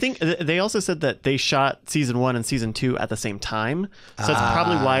 Though I think they also said that they shot season 1 and season 2 at the same time, so that's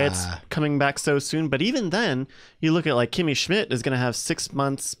probably why it's coming back so soon. But even then, you look at like Kimmy Schmidt is going to have 6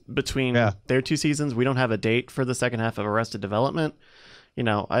 months between their 2 seasons. We don't have a date for the second half of Arrested Development.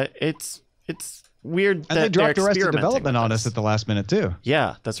 It's weird and that they dropped they're Arrested experimenting Development with on this. us at the last minute too.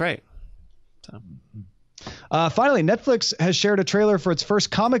 Yeah, that's right. So. Finally, Netflix has shared a trailer for its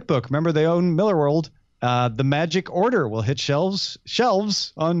first comic book. Remember, they own Millarworld. The Magic Order will hit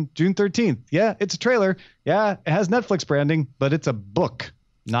shelves on June 13th. Yeah, it's a trailer. Yeah, it has Netflix branding, but it's a book,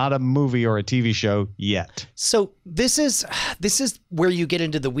 not a movie or a TV show yet. So this is where you get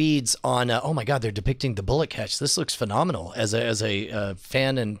into the weeds on, oh my God, they're depicting the bullet catch. This looks phenomenal. As a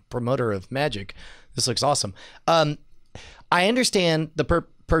fan and promoter of Magic, this looks awesome. I understand the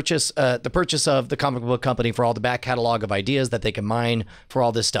purchase of the comic book company for all the back catalog of ideas that they can mine for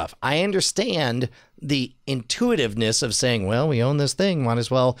all this stuff. I understand the intuitiveness of saying, well, we own this thing, might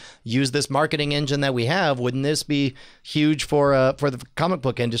as well use this marketing engine that we have. Wouldn't this be huge for the comic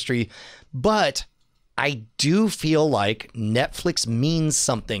book industry? But I do feel like Netflix means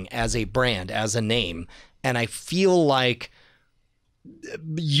something as a brand, as a name, and I feel like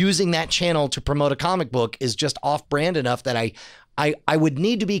using that channel to promote a comic book is just off-brand enough that I would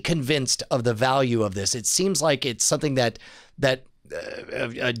need to be convinced of the value of this. It seems like it's something that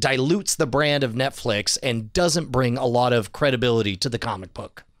dilutes the brand of Netflix and doesn't bring a lot of credibility to the comic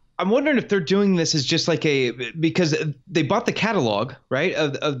book. I'm wondering if they're doing this as just like because they bought the catalog, right,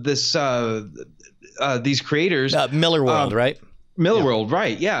 of this these creators. Millarworld, right? Millarworld,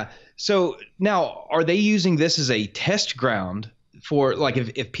 right? Yeah. So now, are they using this as a test ground for like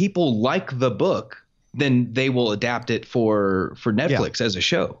if people like the book, then they will adapt it for Netflix as a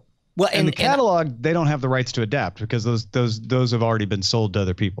show? Well, and the catalog, they don't have the rights to adapt because those have already been sold to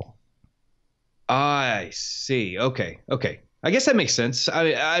other people. I see. Okay. I guess that makes sense.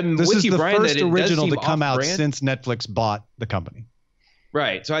 I'm This with is you, the Brian, first that it original does to seem come out off-brand. since Netflix bought the company.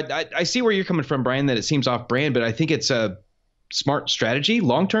 Right. So I see where you're coming from, Brian, that it seems off-brand, but I think it's a smart strategy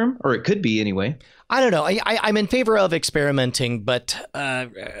long-term, or it could be anyway. I don't know. I'm in favor of experimenting, but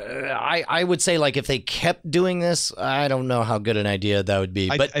I would say, like, if they kept doing this, I don't know how good an idea that would be.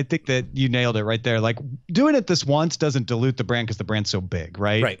 But I think that you nailed it right there. Like, doing it this once doesn't dilute the brand because the brand's so big,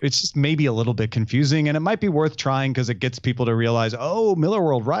 right? Right. It's just maybe a little bit confusing, and it might be worth trying because it gets people to realize, oh, Miller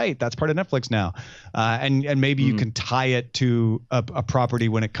World, right? That's part of Netflix now, and maybe you can tie it to a property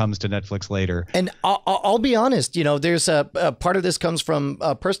when it comes to Netflix later. And I'll be honest, there's a part of this comes from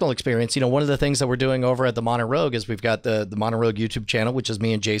personal experience. One of the things that we're doing over at the Monorogue is we've got the Monorogue YouTube channel, which is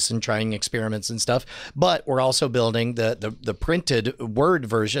me and Jason trying experiments and stuff. But we're also building the printed word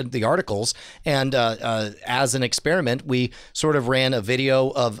version, the articles. And as an experiment, we sort of ran a video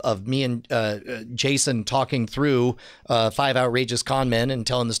of me and Jason talking through 5 outrageous con men and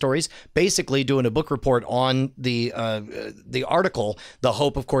telling the stories, basically doing a book report on the article. The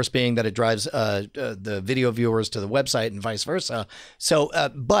hope, of course, being that it drives the video viewers to the website and vice versa. So,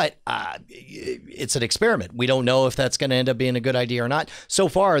 but it's an experiment. We don't know if that's going to end up being a good idea or not. So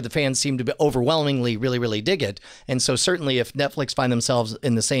far, the fans seem to be overwhelmingly really, really dig it. And so certainly if Netflix find themselves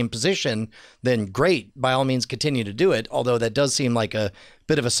in the same position, then great, by all means, continue to do it. Although that does seem like a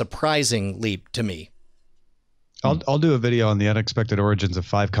bit of a surprising leap to me. I'll do a video on the unexpected origins of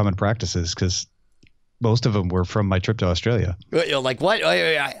 5 common practices because most of them were from my trip to Australia. Like what?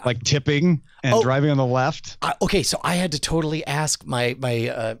 Like tipping and driving on the left. Okay, so I had to totally ask my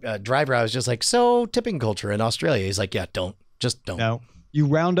driver. I was just like, so tipping culture in Australia. He's like, yeah, don't. No, you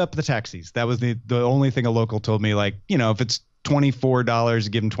round up the taxis. That was the only thing a local told me. Like, if it's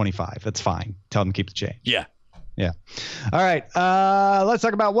 $24, give them $25. That's fine. Tell them to keep the change. Yeah. Yeah. All right. Let's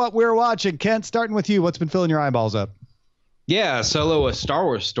talk about what we're watching. Kent, starting with you. What's been filling your eyeballs up? Yeah, Solo, a Star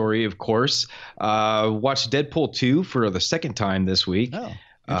Wars story, of course. Watched Deadpool 2 for the second time this week. Oh,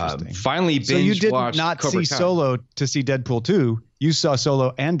 interesting. Finally binge So you did watched not Cobra see Kai. Solo to see Deadpool 2. You saw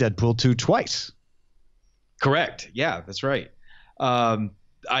Solo and Deadpool 2 twice. Correct. Yeah, that's right. I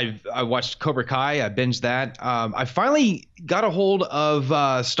watched Cobra Kai. I binged that. I finally got a hold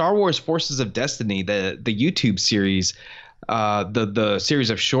of Star Wars Forces of Destiny, the YouTube series, the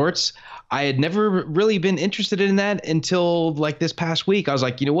series of shorts. I had never really been interested in that until like this past week. I was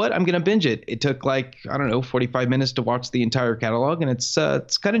like, you know what? I'm going to binge it. It took 45 minutes to watch the entire catalog, and it's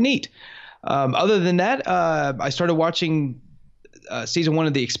kind of neat. Other than that, I started watching season 1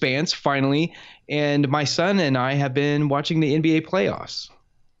 of The Expanse finally, and my son and I have been watching the NBA playoffs.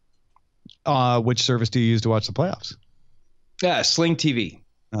 Which service do you use to watch the playoffs? Yeah, Sling TV.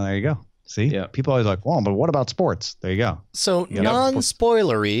 Oh, there you go. See, Yeah. People always like, well, but what about sports? There you go. So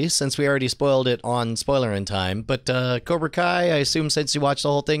non-spoilery, since we already spoiled it on Spoiler in Time, but Cobra Kai, I assume since you watched the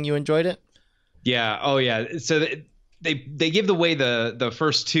whole thing, you enjoyed it? Yeah. Oh, yeah. So they give away the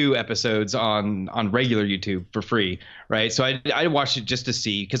first 2 episodes on regular YouTube for free, right? So I watched it just to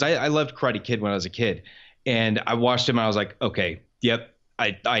see, because I loved Karate Kid when I was a kid, and I watched him and I was like, okay, yep.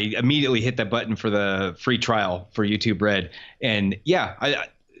 I immediately hit that button for the free trial for YouTube Red, and yeah,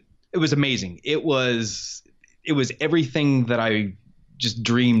 it was amazing. It was everything that I just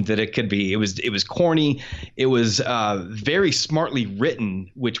dreamed that it could be. It was corny. It was very smartly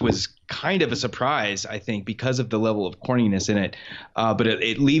written, which was kind of a surprise, I think, because of the level of corniness in it. But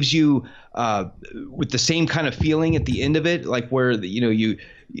it leaves you with the same kind of feeling at the end of it, like where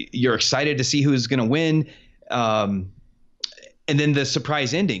you're excited to see who's going to win, and then the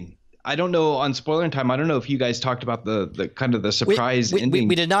surprise ending. I don't know, on Spoiler in Time, I don't know if you guys talked about the kind of the surprise ending.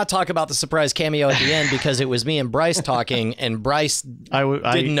 We did not talk about the surprise cameo at the end because it was me and Bryce talking, and Bryce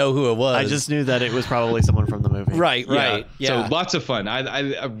didn't know who it was. I just knew that it was probably someone from the movie. Right. Yeah. So lots of fun.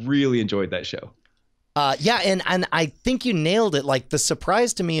 I really enjoyed that show. And I think you nailed it. Like, the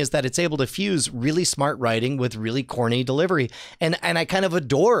surprise to me is that it's able to fuse really smart writing with really corny delivery. And I kind of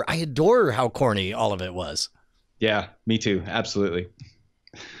adore how corny all of it was. Yeah, me too. Absolutely.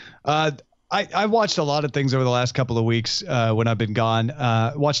 I watched a lot of things over the last couple of weeks when I've been gone.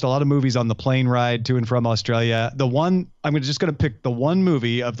 Watched a lot of movies on the plane ride to and from Australia. I'm just going to pick the one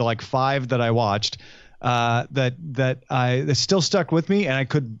movie of the 5 that I watched that still stuck with me, and I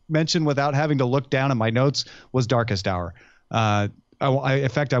could mention without having to look down at my notes, was Darkest Hour. In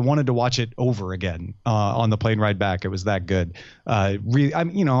fact, I wanted to watch it over again on the plane ride back. It was that good. Really,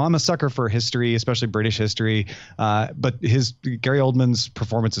 I'm a sucker for history, especially British history. But Gary Oldman's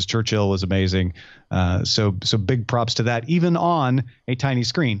performance as Churchill was amazing. So big props to that, even on a tiny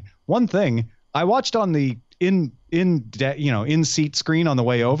screen. One thing I watched on the in seat screen on the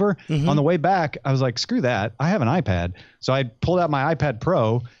way over. On the way back, I was like, screw that. I have an iPad. So I pulled out my iPad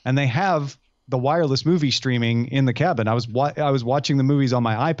Pro, and they have the wireless movie streaming in the cabin. I was watching the movies on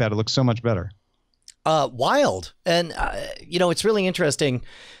my iPad. It looks so much better. Wild. And, it's really interesting.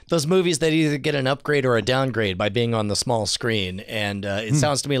 Those movies that either get an upgrade or a downgrade by being on the small screen. And it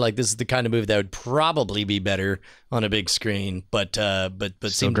sounds to me like this is the kind of movie that would probably be better on a big screen, but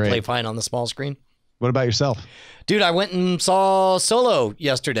seem to play fine on the small screen. What about yourself? Dude, I went and saw Solo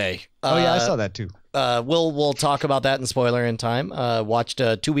yesterday. Oh, yeah, I saw that too. We'll talk about that in spoiler in time. Watched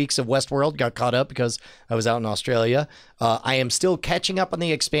 2 weeks of Westworld, got caught up because I was out in Australia. I am still catching up on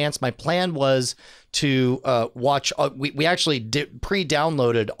The Expanse. My plan was to watch. We actually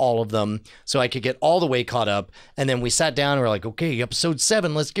pre-downloaded all of them so I could get all the way caught up. And then we sat down and we're like, okay, episode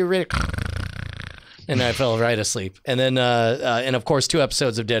 7, let's get ready. And I fell right asleep. And then, and of course, 2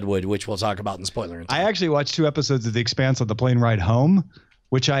 episodes of Deadwood, which we'll talk about in spoiler in time. I actually watched 2 episodes of The Expanse on the plane ride home,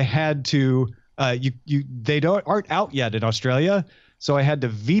 which I had to. They aren't out yet in Australia, so I had to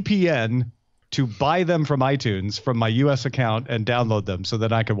VPN to buy them from iTunes from my US account and download them so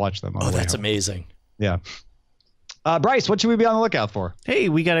that I could watch them. Oh, that's amazing. Yeah. Bryce, what should we be on the lookout for? Hey,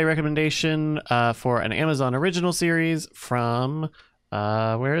 we got a recommendation for an Amazon original series from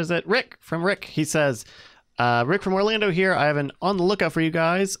where is it? Rick from Rick. He says, Rick from Orlando here. I have an on the lookout for you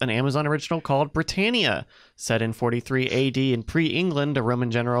guys, an Amazon original called Britannia. Set in 43 AD in pre-England, a Roman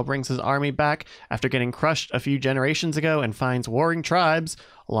general brings his army back after getting crushed a few generations ago and finds warring tribes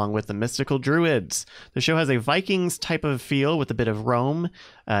along with the mystical druids. The show has a Vikings type of feel with a bit of Rome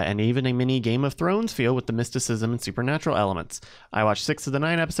and even a mini Game of Thrones feel with the mysticism and supernatural elements. I watched 6 of the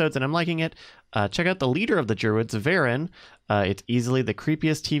 9 episodes and I'm liking it. Check out the leader of the druids, Varen. It's easily the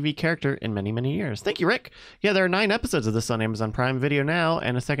creepiest TV character in many, many years. Thank you, Rick. Yeah, there are 9 episodes of this on Amazon Prime Video now,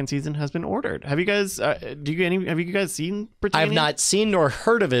 and a 2nd season has been ordered. Have you guys? Have you guys seen Britannia? I've not seen nor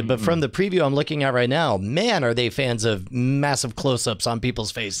heard of it, but from the preview I'm looking at right now, man, are they fans of massive close-ups on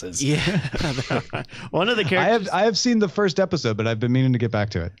people's faces? Yeah, one of the characters. I have seen the first episode, but I've been meaning to get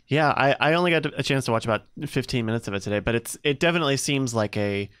back to it. Yeah, I only got a chance to watch about 15 minutes of it today, but it definitely seems like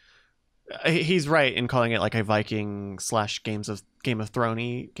a. He's right in calling it like a Viking / Game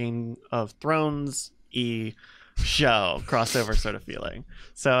of Thrones show crossover sort of feeling.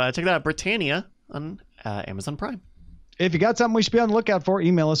 So check that out, Britannia on Amazon Prime. If you got something we should be on the lookout for,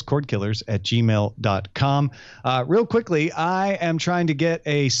 email us cordkillers@gmail.com. Real quickly, I am trying to get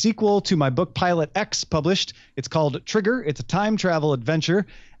a sequel to my book Pilot X published. It's called Trigger. It's a time travel adventure,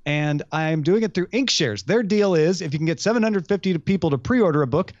 and I'm doing it through Inkshares. Their deal is if you can get 750 people to pre-order a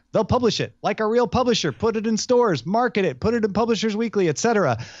book, they'll publish it like a real publisher, put it in stores, market it, put it in Publishers Weekly,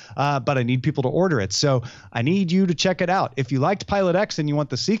 etc. But I need people to order it. So I need you to check it out. If you liked Pilot X and you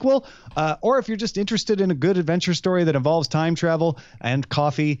want the sequel, or if you're just interested in a good adventure story that involves time travel and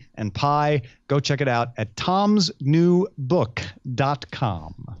coffee and pie, go check it out at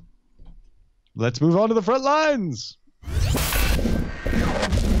tomsnewbook.com. Let's move on to the front lines.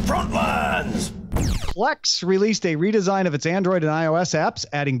 Frontlines! Plex released a redesign of its Android and iOS apps,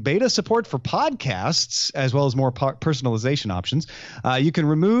 adding beta support for podcasts, as well as more personalization options. You can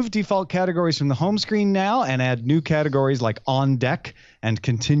remove default categories from the home screen now and add new categories like On Deck and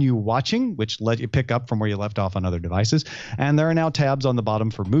Continue Watching, which let you pick up from where you left off on other devices. And there are now tabs on the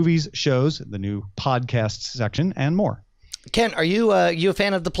bottom for movies, shows, the new podcasts section, and more. Ken, are you a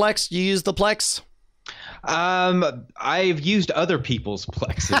fan of the Plex? You use the Plex? I've used other people's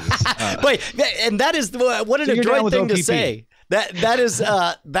Plexes. Wait, and that is what an adroit thing to say. That is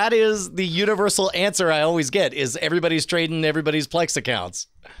the universal answer I always get is everybody's trading everybody's Plex accounts.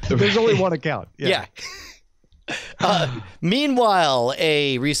 There's only one account. Yeah. Meanwhile,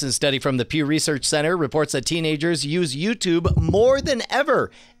 a recent study from the Pew Research Center reports that teenagers use YouTube more than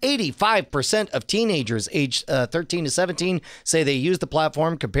ever. 85% of teenagers aged 13 to 17 say they use the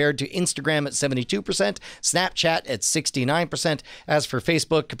platform compared to Instagram at 72%, Snapchat at 69%. As for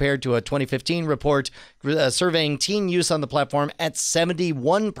Facebook, compared to a 2015 report surveying teen use on the platform at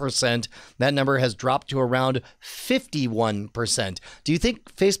 71%, that number has dropped to around 51%. Do you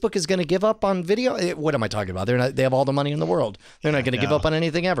think Facebook is going to give up on video? What am I talking about? They have all the money in the world. They're not going to give up on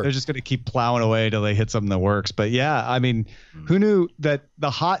anything ever. They're just going to keep plowing away till they hit something that works. But yeah, I mean, who knew that the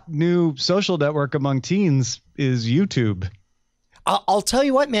hot new social network among teens is YouTube? I'll tell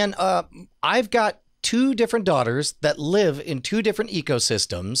you what, man. I've got 2 different daughters that live in 2 different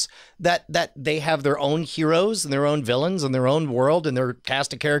ecosystems that they have their own heroes and their own villains and their own world and their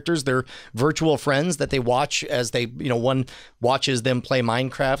cast of characters, their virtual friends that they watch as they, one watches them play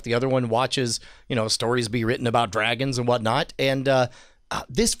Minecraft. The other one watches, stories be written about dragons and whatnot. And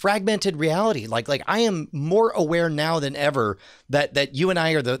this fragmented reality. Like I am more aware now than ever that you and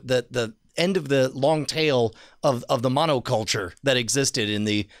I are the end of the long tail of the monoculture that existed in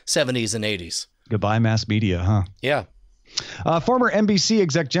the 70s and 80s. Goodbye, mass media, huh? Yeah. Former NBC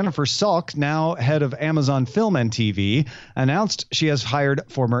exec Jennifer Salk, now head of Amazon Film and TV, announced she has hired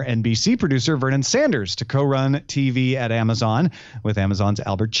former NBC producer Vernon Sanders to co-run TV at Amazon with Amazon's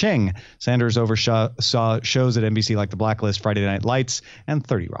Albert Cheng. Sanders oversaw shows at NBC like The Blacklist, Friday Night Lights, and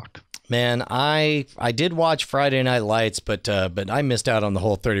 30 Rock. Man, I did watch Friday Night Lights, but I missed out on the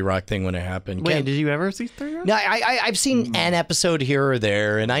whole 30 Rock thing when it happened. Wait, did you ever see 30 Rock? No, I've seen an episode here or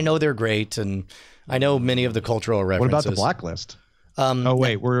there, and I know they're great, and I know many of the cultural references. What about The Blacklist? Oh,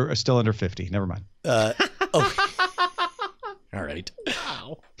 wait, we're still under 50. Never mind. All right.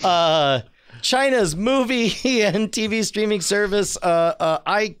 Wow. China's movie and TV streaming service, Chihuahua.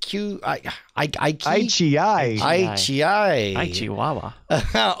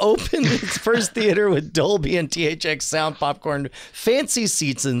 opened its first theater with Dolby and THX sound, popcorn, fancy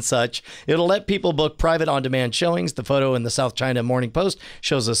seats and such. It'll let people book private on-demand showings. The photo in the South China Morning Post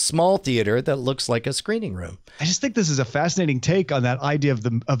shows a small theater that looks like a screening room. I just think this is a fascinating take on that idea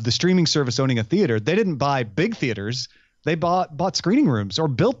of the streaming service owning a theater. They didn't buy big theaters. They bought screening rooms, or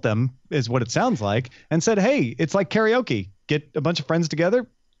built them, is what it sounds like, and said, hey, it's like karaoke. Get a bunch of friends together,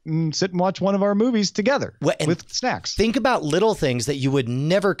 sit and watch one of our movies together with snacks. Think about little things that you would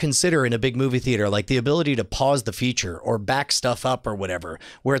never consider in a big movie theater, like the ability to pause the feature or back stuff up or whatever,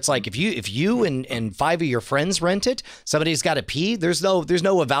 where it's like if you and 5 of your friends rent it, somebody's got to pee, there's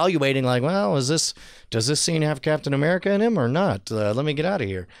no evaluating like, well, does this scene have Captain America in him or not? Let me get out of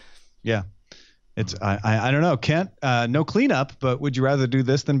here. Yeah. It's I don't know, Kent. No cleanup, but would you rather do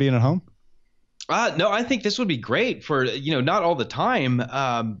this than being at home? No, I think this would be great for, not all the time,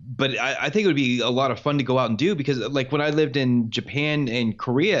 but I think it would be a lot of fun to go out and do, because like when I lived in Japan and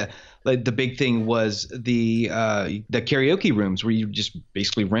Korea, like the big thing was the karaoke rooms where you just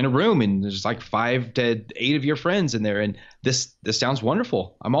basically rent a room and there's like 5 to 8 of your friends in there, and this sounds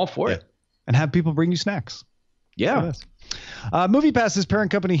wonderful. I'm all for it. And have people bring you snacks. Yeah. MoviePass's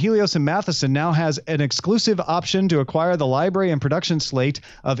parent company Helios and Matheson now has an exclusive option to acquire the library and production slate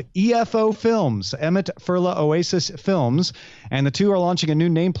of EFO Films, Emmett Furla Oasis Films, and the two are launching a new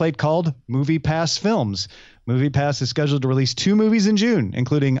nameplate called MoviePass Films. MoviePass is scheduled to release 2 movies in June,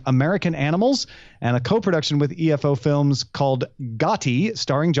 including American Animals and a co-production with EFO Films called Gotti,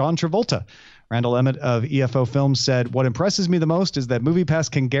 starring John Travolta. Randall Emmett of EFO Films said, "What impresses me the most is that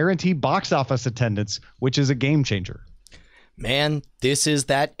MoviePass can guarantee box office attendance, which is a game changer." Man, this is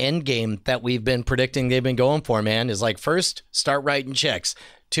that end game that we've been predicting they've been going for, man. Is like, first, start writing checks.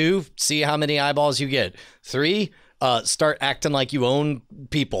 2, see how many eyeballs you get. 3, start acting like you own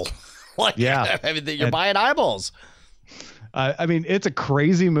people. Like, yeah. I mean, you're buying eyeballs. I mean, it's a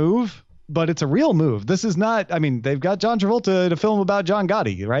crazy move, but it's a real move. This is not, I mean, they've got John Travolta in a film about John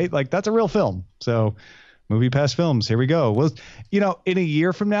Gotti, right? Like, that's a real film. So MoviePass Films, here we go. Well, in a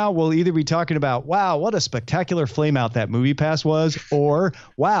year from now, we'll either be talking about, wow, what a spectacular flame out that MoviePass was, or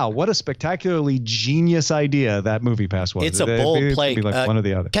wow, what a spectacularly genius idea that MoviePass was. It's a bold play. Be like one or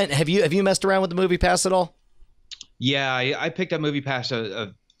the other. Ken, have you messed around with the MoviePass at all? Yeah, I picked up MoviePass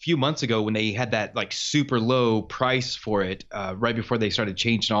a few months ago when they had that like super low price for it, right before they started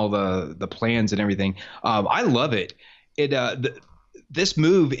changing all the plans and everything. I love it. This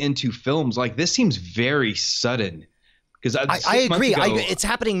move into films, like, this seems very sudden, because I agree. It's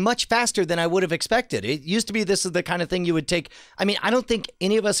happening much faster than I would have expected. It used to be this is the kind of thing you would take. I mean, I don't think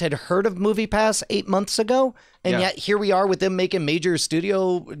any of us had heard of MoviePass 8 months ago, and yet here we are with them making major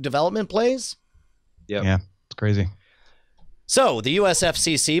studio development plays. Yep. Yeah, it's crazy. So the US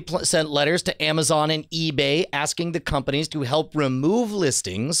FCC sent letters to Amazon and eBay asking the companies to help remove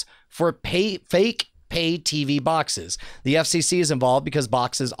listings for fake pay TV boxes. The FCC is involved because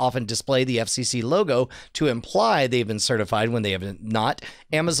boxes often display the FCC logo to imply they've been certified when they have not.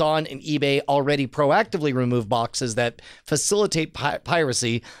 Amazon and eBay already proactively remove boxes that facilitate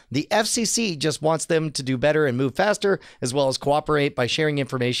piracy. The FCC just wants them to do better and move faster, as well as cooperate by sharing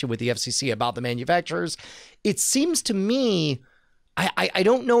information with the FCC about the manufacturers. It seems to me, I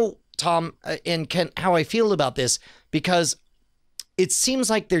don't know, Tom and Ken, how I feel about this, because it seems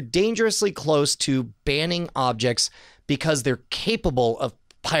like they're dangerously close to banning objects because they're capable of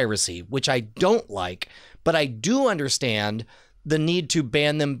piracy, which I don't like, but I do understand the need to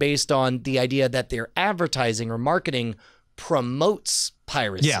ban them based on the idea that their advertising or marketing promotes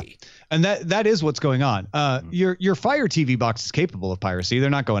piracy. Yeah. And that is what's going on. Your Fire TV box is capable of piracy. They're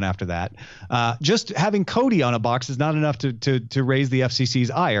not going after that. Just having Kodi on a box is not enough to raise the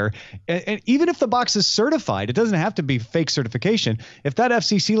FCC's ire. And even if the box is certified, it doesn't have to be fake certification. If that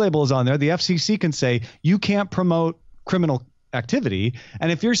FCC label is on there, the FCC can say you can't promote criminal activity.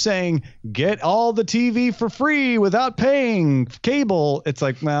 And if you're saying get all the TV for free without paying cable, it's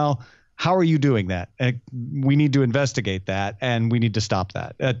like, well, how are you doing that? We need to investigate that, and we need to stop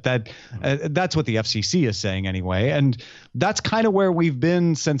that. That's what the FCC is saying anyway. And that's kind of where we've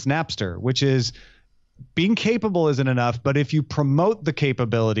been since Napster, which is being capable isn't enough, but if you promote the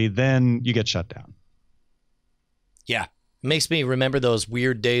capability, then you get shut down. Yeah. Makes me remember those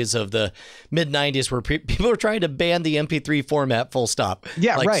weird days of the mid-90s where people were trying to ban the MP3 format full stop.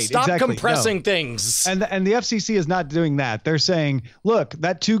 Yeah, like, right. Stop exactly. compressing things. And the FCC is not doing that. They're saying, look,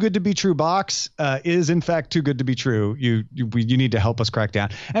 that too good to be true box is in fact too good to be true. You need to help us crack down.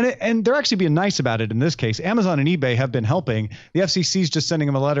 And they're actually being nice about it in this case. Amazon and eBay have been helping. The FCC is just sending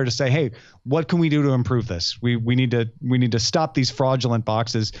them a letter to say, hey, what can we do to improve this? We need to stop these fraudulent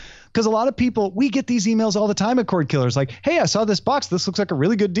boxes. Because a lot of people, we get these emails all the time at Cordkillers like, hey, I saw this box. This looks like a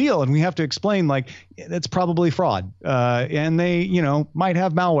really good deal. And we have to explain like it's probably fraud. And they, might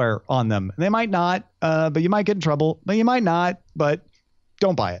have malware on them. They might not, but you might get in trouble. But you might not, but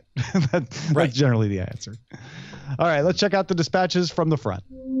don't buy it. That's generally the answer. All right, let's check out the dispatches from the front.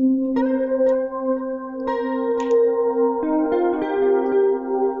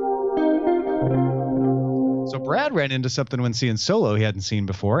 So Brad ran into something when seeing Solo he hadn't seen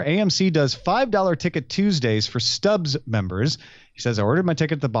before. AMC does $5 Ticket Tuesdays for Stubbs members. He says, I ordered my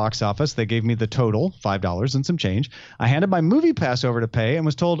ticket at the box office. They gave me the total, $5 and some change. I handed my Movie Pass over to pay and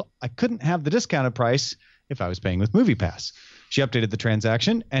was told I couldn't have the discounted price if I was paying with Movie Pass. She updated the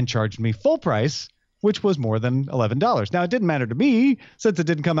transaction and charged me full price, which was more than $11. Now, it didn't matter to me since it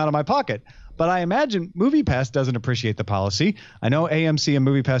didn't come out of my pocket. But I imagine MoviePass doesn't appreciate the policy. I know AMC and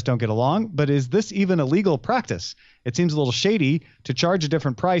MoviePass don't get along, but is this even a legal practice? It seems a little shady to charge a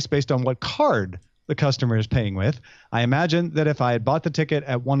different price based on what card the customer is paying with. I imagine that if I had bought the ticket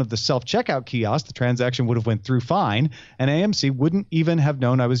at one of the self-checkout kiosks, the transaction would have went through fine, and AMC wouldn't even have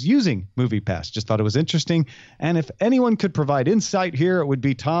known I was using MoviePass. Just thought it was interesting. And if anyone could provide insight here, it would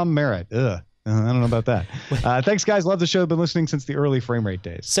be Tom Merritt. I don't know about that. Thanks, guys. Love the show. Been listening since the early frame rate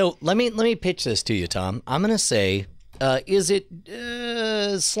days. So let me pitch this to you, Tom. I'm going to say, is it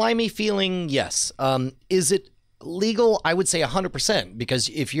slimy feeling? Yes. Is it legal? I would say 100%, because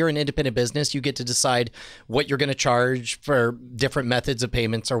if you're an independent business, you get to decide what you're going to charge for different methods of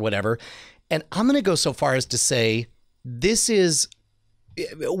payments or whatever. And I'm going to go so far as to say this is.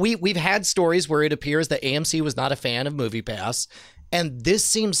 We've had stories where it appears that AMC was not a fan of MoviePass. And this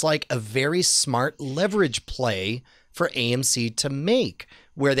seems like a very smart leverage play for AMC to make,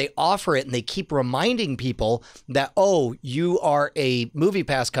 where they offer it and they keep reminding people that, oh, you are a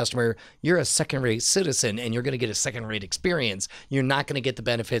MoviePass customer, you're a second-rate citizen, and you're going to get a second-rate experience. You're not going to get the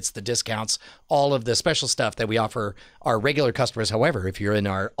benefits, the discounts, all of the special stuff that we offer our regular customers. However, if you're in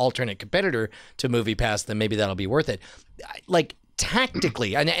our alternate competitor to MoviePass, then maybe that'll be worth it. Like,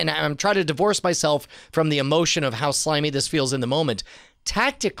 tactically, and I'm trying to divorce myself from the emotion of how slimy this feels in the moment.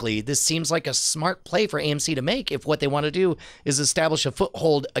 Tactically, this seems like a smart play for AMC to make if what they want to do is establish a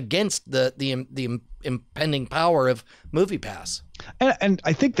foothold against the impending power of MoviePass. And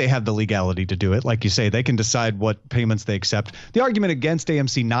I think they have the legality to do it. Like you say, they can decide what payments they accept. The argument against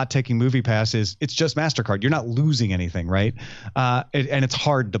AMC not taking MoviePass is it's just MasterCard. You're not losing anything, right? And it's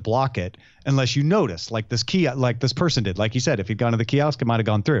hard to block it unless you notice, like this person did. Like you said, if he'd gone to the kiosk, it might have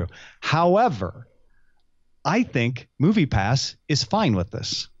gone through. However, I think MoviePass is fine with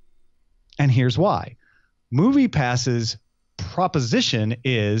this. And here's why. MoviePass's proposition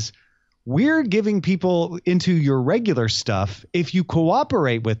is, we're giving people into your regular stuff. If you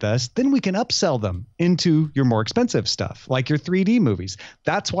cooperate with us, then we can upsell them into your more expensive stuff, like your 3D movies.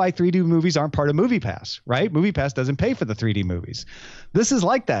 That's why 3D movies aren't part of MoviePass, right? MoviePass doesn't pay for the 3D movies. This is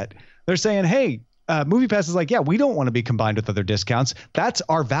like that. They're saying, hey, MoviePass is like, yeah, we don't want to be combined with other discounts. That's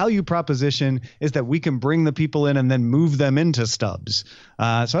our value proposition, is that we can bring the people in and then move them into stubs. So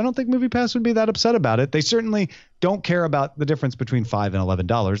I don't think MoviePass would be that upset about it. They certainly don't care about the difference between $5 and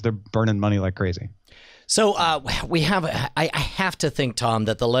 $11. They're burning money like crazy. So we have, I have to think, Tom,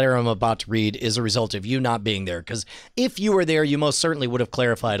 that the letter I'm about to read is a result of you not being there. Because if you were there, you most certainly would have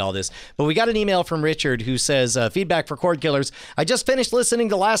clarified all this. But we got an email from Richard who says, feedback for Cordkillers. I just finished listening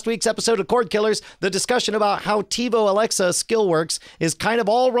to last week's episode of Cordkillers. The discussion about how TiVo Alexa skill works is kind of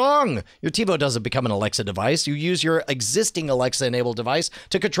all wrong. Your TiVo doesn't become an Alexa device. You use your existing Alexa-enabled device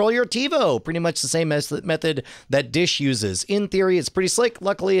to control your TiVo. Pretty much the same method that Dish uses. In theory, it's pretty slick.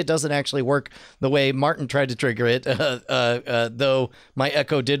 Luckily, it doesn't actually work the way Martin tried to trigger it, though my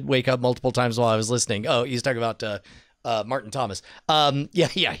Echo did wake up multiple times while I was listening. Oh, he's talking about Martin Thomas. Yeah,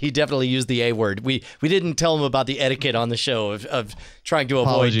 he definitely used the A word. We didn't tell him about the etiquette on the show of trying to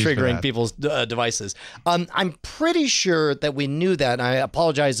avoid triggering people's devices. I'm pretty sure that we knew that, and I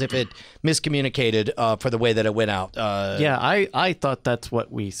apologize if it miscommunicated for the way that it went out. Yeah, I thought that's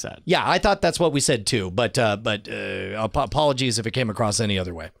what we said. Yeah, I thought that's what we said too, but apologies if it came across any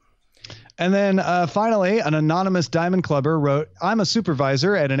other way. And then finally, an anonymous Diamond Clubber wrote, I'm a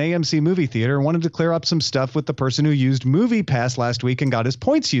supervisor at an AMC movie theater and wanted to clear up some stuff with the person who used Movie Pass last week and got his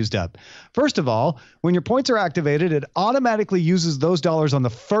points used up. First of all, when your points are activated, it automatically uses those dollars on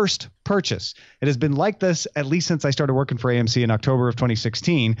the first purchase. It has been like this at least since I started working for AMC in October of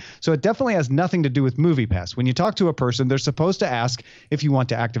 2016. So it definitely has nothing to do with Movie Pass. When you talk to a person, they're supposed to ask if you want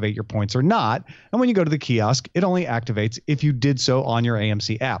to activate your points or not. And when you go to the kiosk, it only activates if you did so on your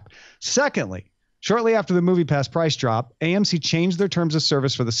AMC app. Secondly, shortly after the Movie Pass price drop, AMC changed their terms of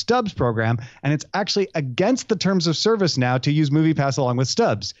service for the Stubs program, and it's actually against the terms of service now to use Movie Pass along with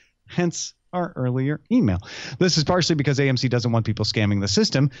Stubs. Hence our earlier email. This is partially because AMC doesn't want people scamming the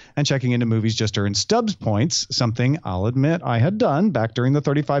system and checking into movies just to earn Stubs points, something I'll admit I had done back during the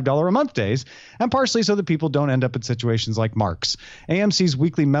 $35 a month days, and partially so that people don't end up in situations like Mark's. AMC's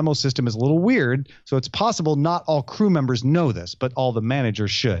weekly memo system is a little weird, so it's possible not all crew members know this, but all the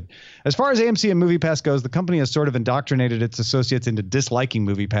managers should. As far as AMC and MoviePass goes, the company has sort of indoctrinated its associates into disliking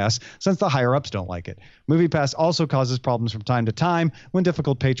MoviePass since the higher-ups don't like it. MoviePass also causes problems from time to time when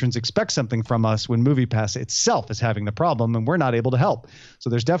difficult patrons expect something from us when MoviePass itself is having the problem and we're not able to help. So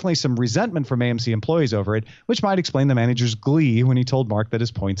there's definitely some resentment from AMC employees over it, which might explain the manager's glee when he told Mark that his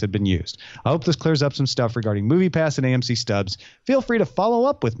points had been used. I hope this clears up some stuff regarding MoviePass and AMC Stubs. Feel free to follow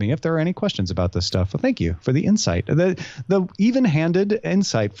up with me if there are any questions about this stuff. Well, thank you for the insight, the even-handed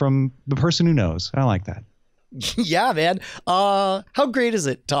insight from the person who knows. I like that. Yeah, man. How great is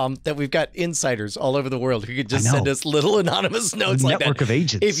it, Tom, that we've got insiders all over the world who could just send us little anonymous notes like that. Network of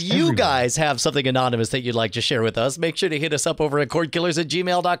agents. If you guys have something anonymous that you'd like to share with us, make sure to hit us up over at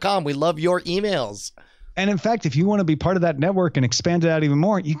cordkillers@gmail.com. We love your emails. And in fact, if you want to be part of that network and expand it out even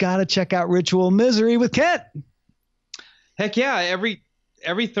more, you got to check out Ritual Misery with Kent. Heck yeah.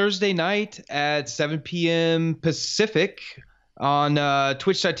 Every Thursday night at 7 p.m. Pacific on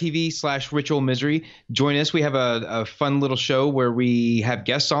twitch.tv/Ritual Misery. Join us. We have a fun little show where we have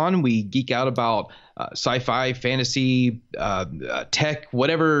guests on. We geek out about sci-fi, fantasy, tech,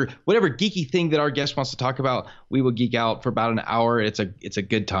 whatever geeky thing that our guest wants to talk about. We will geek out for about an hour. It's a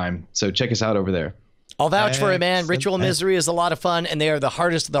good time. So check us out over there. I'll vouch for it, man. Ritual Misery is a lot of fun, and they are the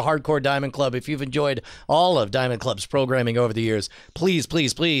hardest of the hardcore Diamond Club. If you've enjoyed all of Diamond Club's programming over the years, please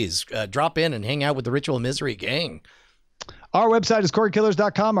drop in and hang out with the Ritual Misery gang. Our website is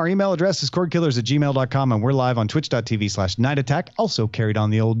cordkillers.com. Our email address is cordkillers@gmail.com, and we're live on twitch.tv/Night Attack, also carried on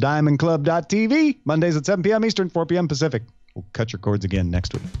the old diamondclub.tv, Mondays at 7 p.m. Eastern, 4 p.m. Pacific. We'll cut your cords again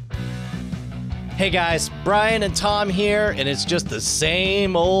next week. Hey guys, Brian and Tom here, and it's just the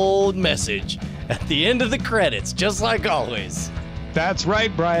same old message at the end of the credits, just like always. That's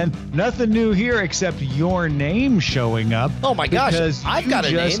right, Brian. Nothing new here except your name showing up. Oh my gosh, because I've got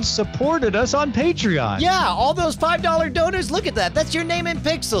a name. You just supported us on Patreon. Yeah, all those $5 donors. Look at that. That's your name in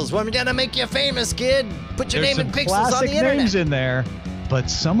pixels. We're gonna make you famous, kid. Put your name in pixels on the classic internet. names in there, but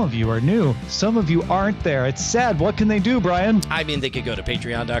some of you are new. Some of you aren't there. It's sad. What can they do, Brian? I mean, they could go to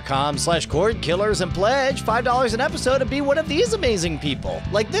patreon.com/Cordkillers and pledge $5 an episode and be one of these amazing people,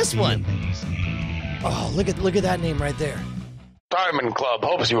 like this one. Amazing. Oh, look at that name right there. Diamond Club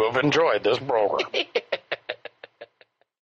hopes you have enjoyed this program.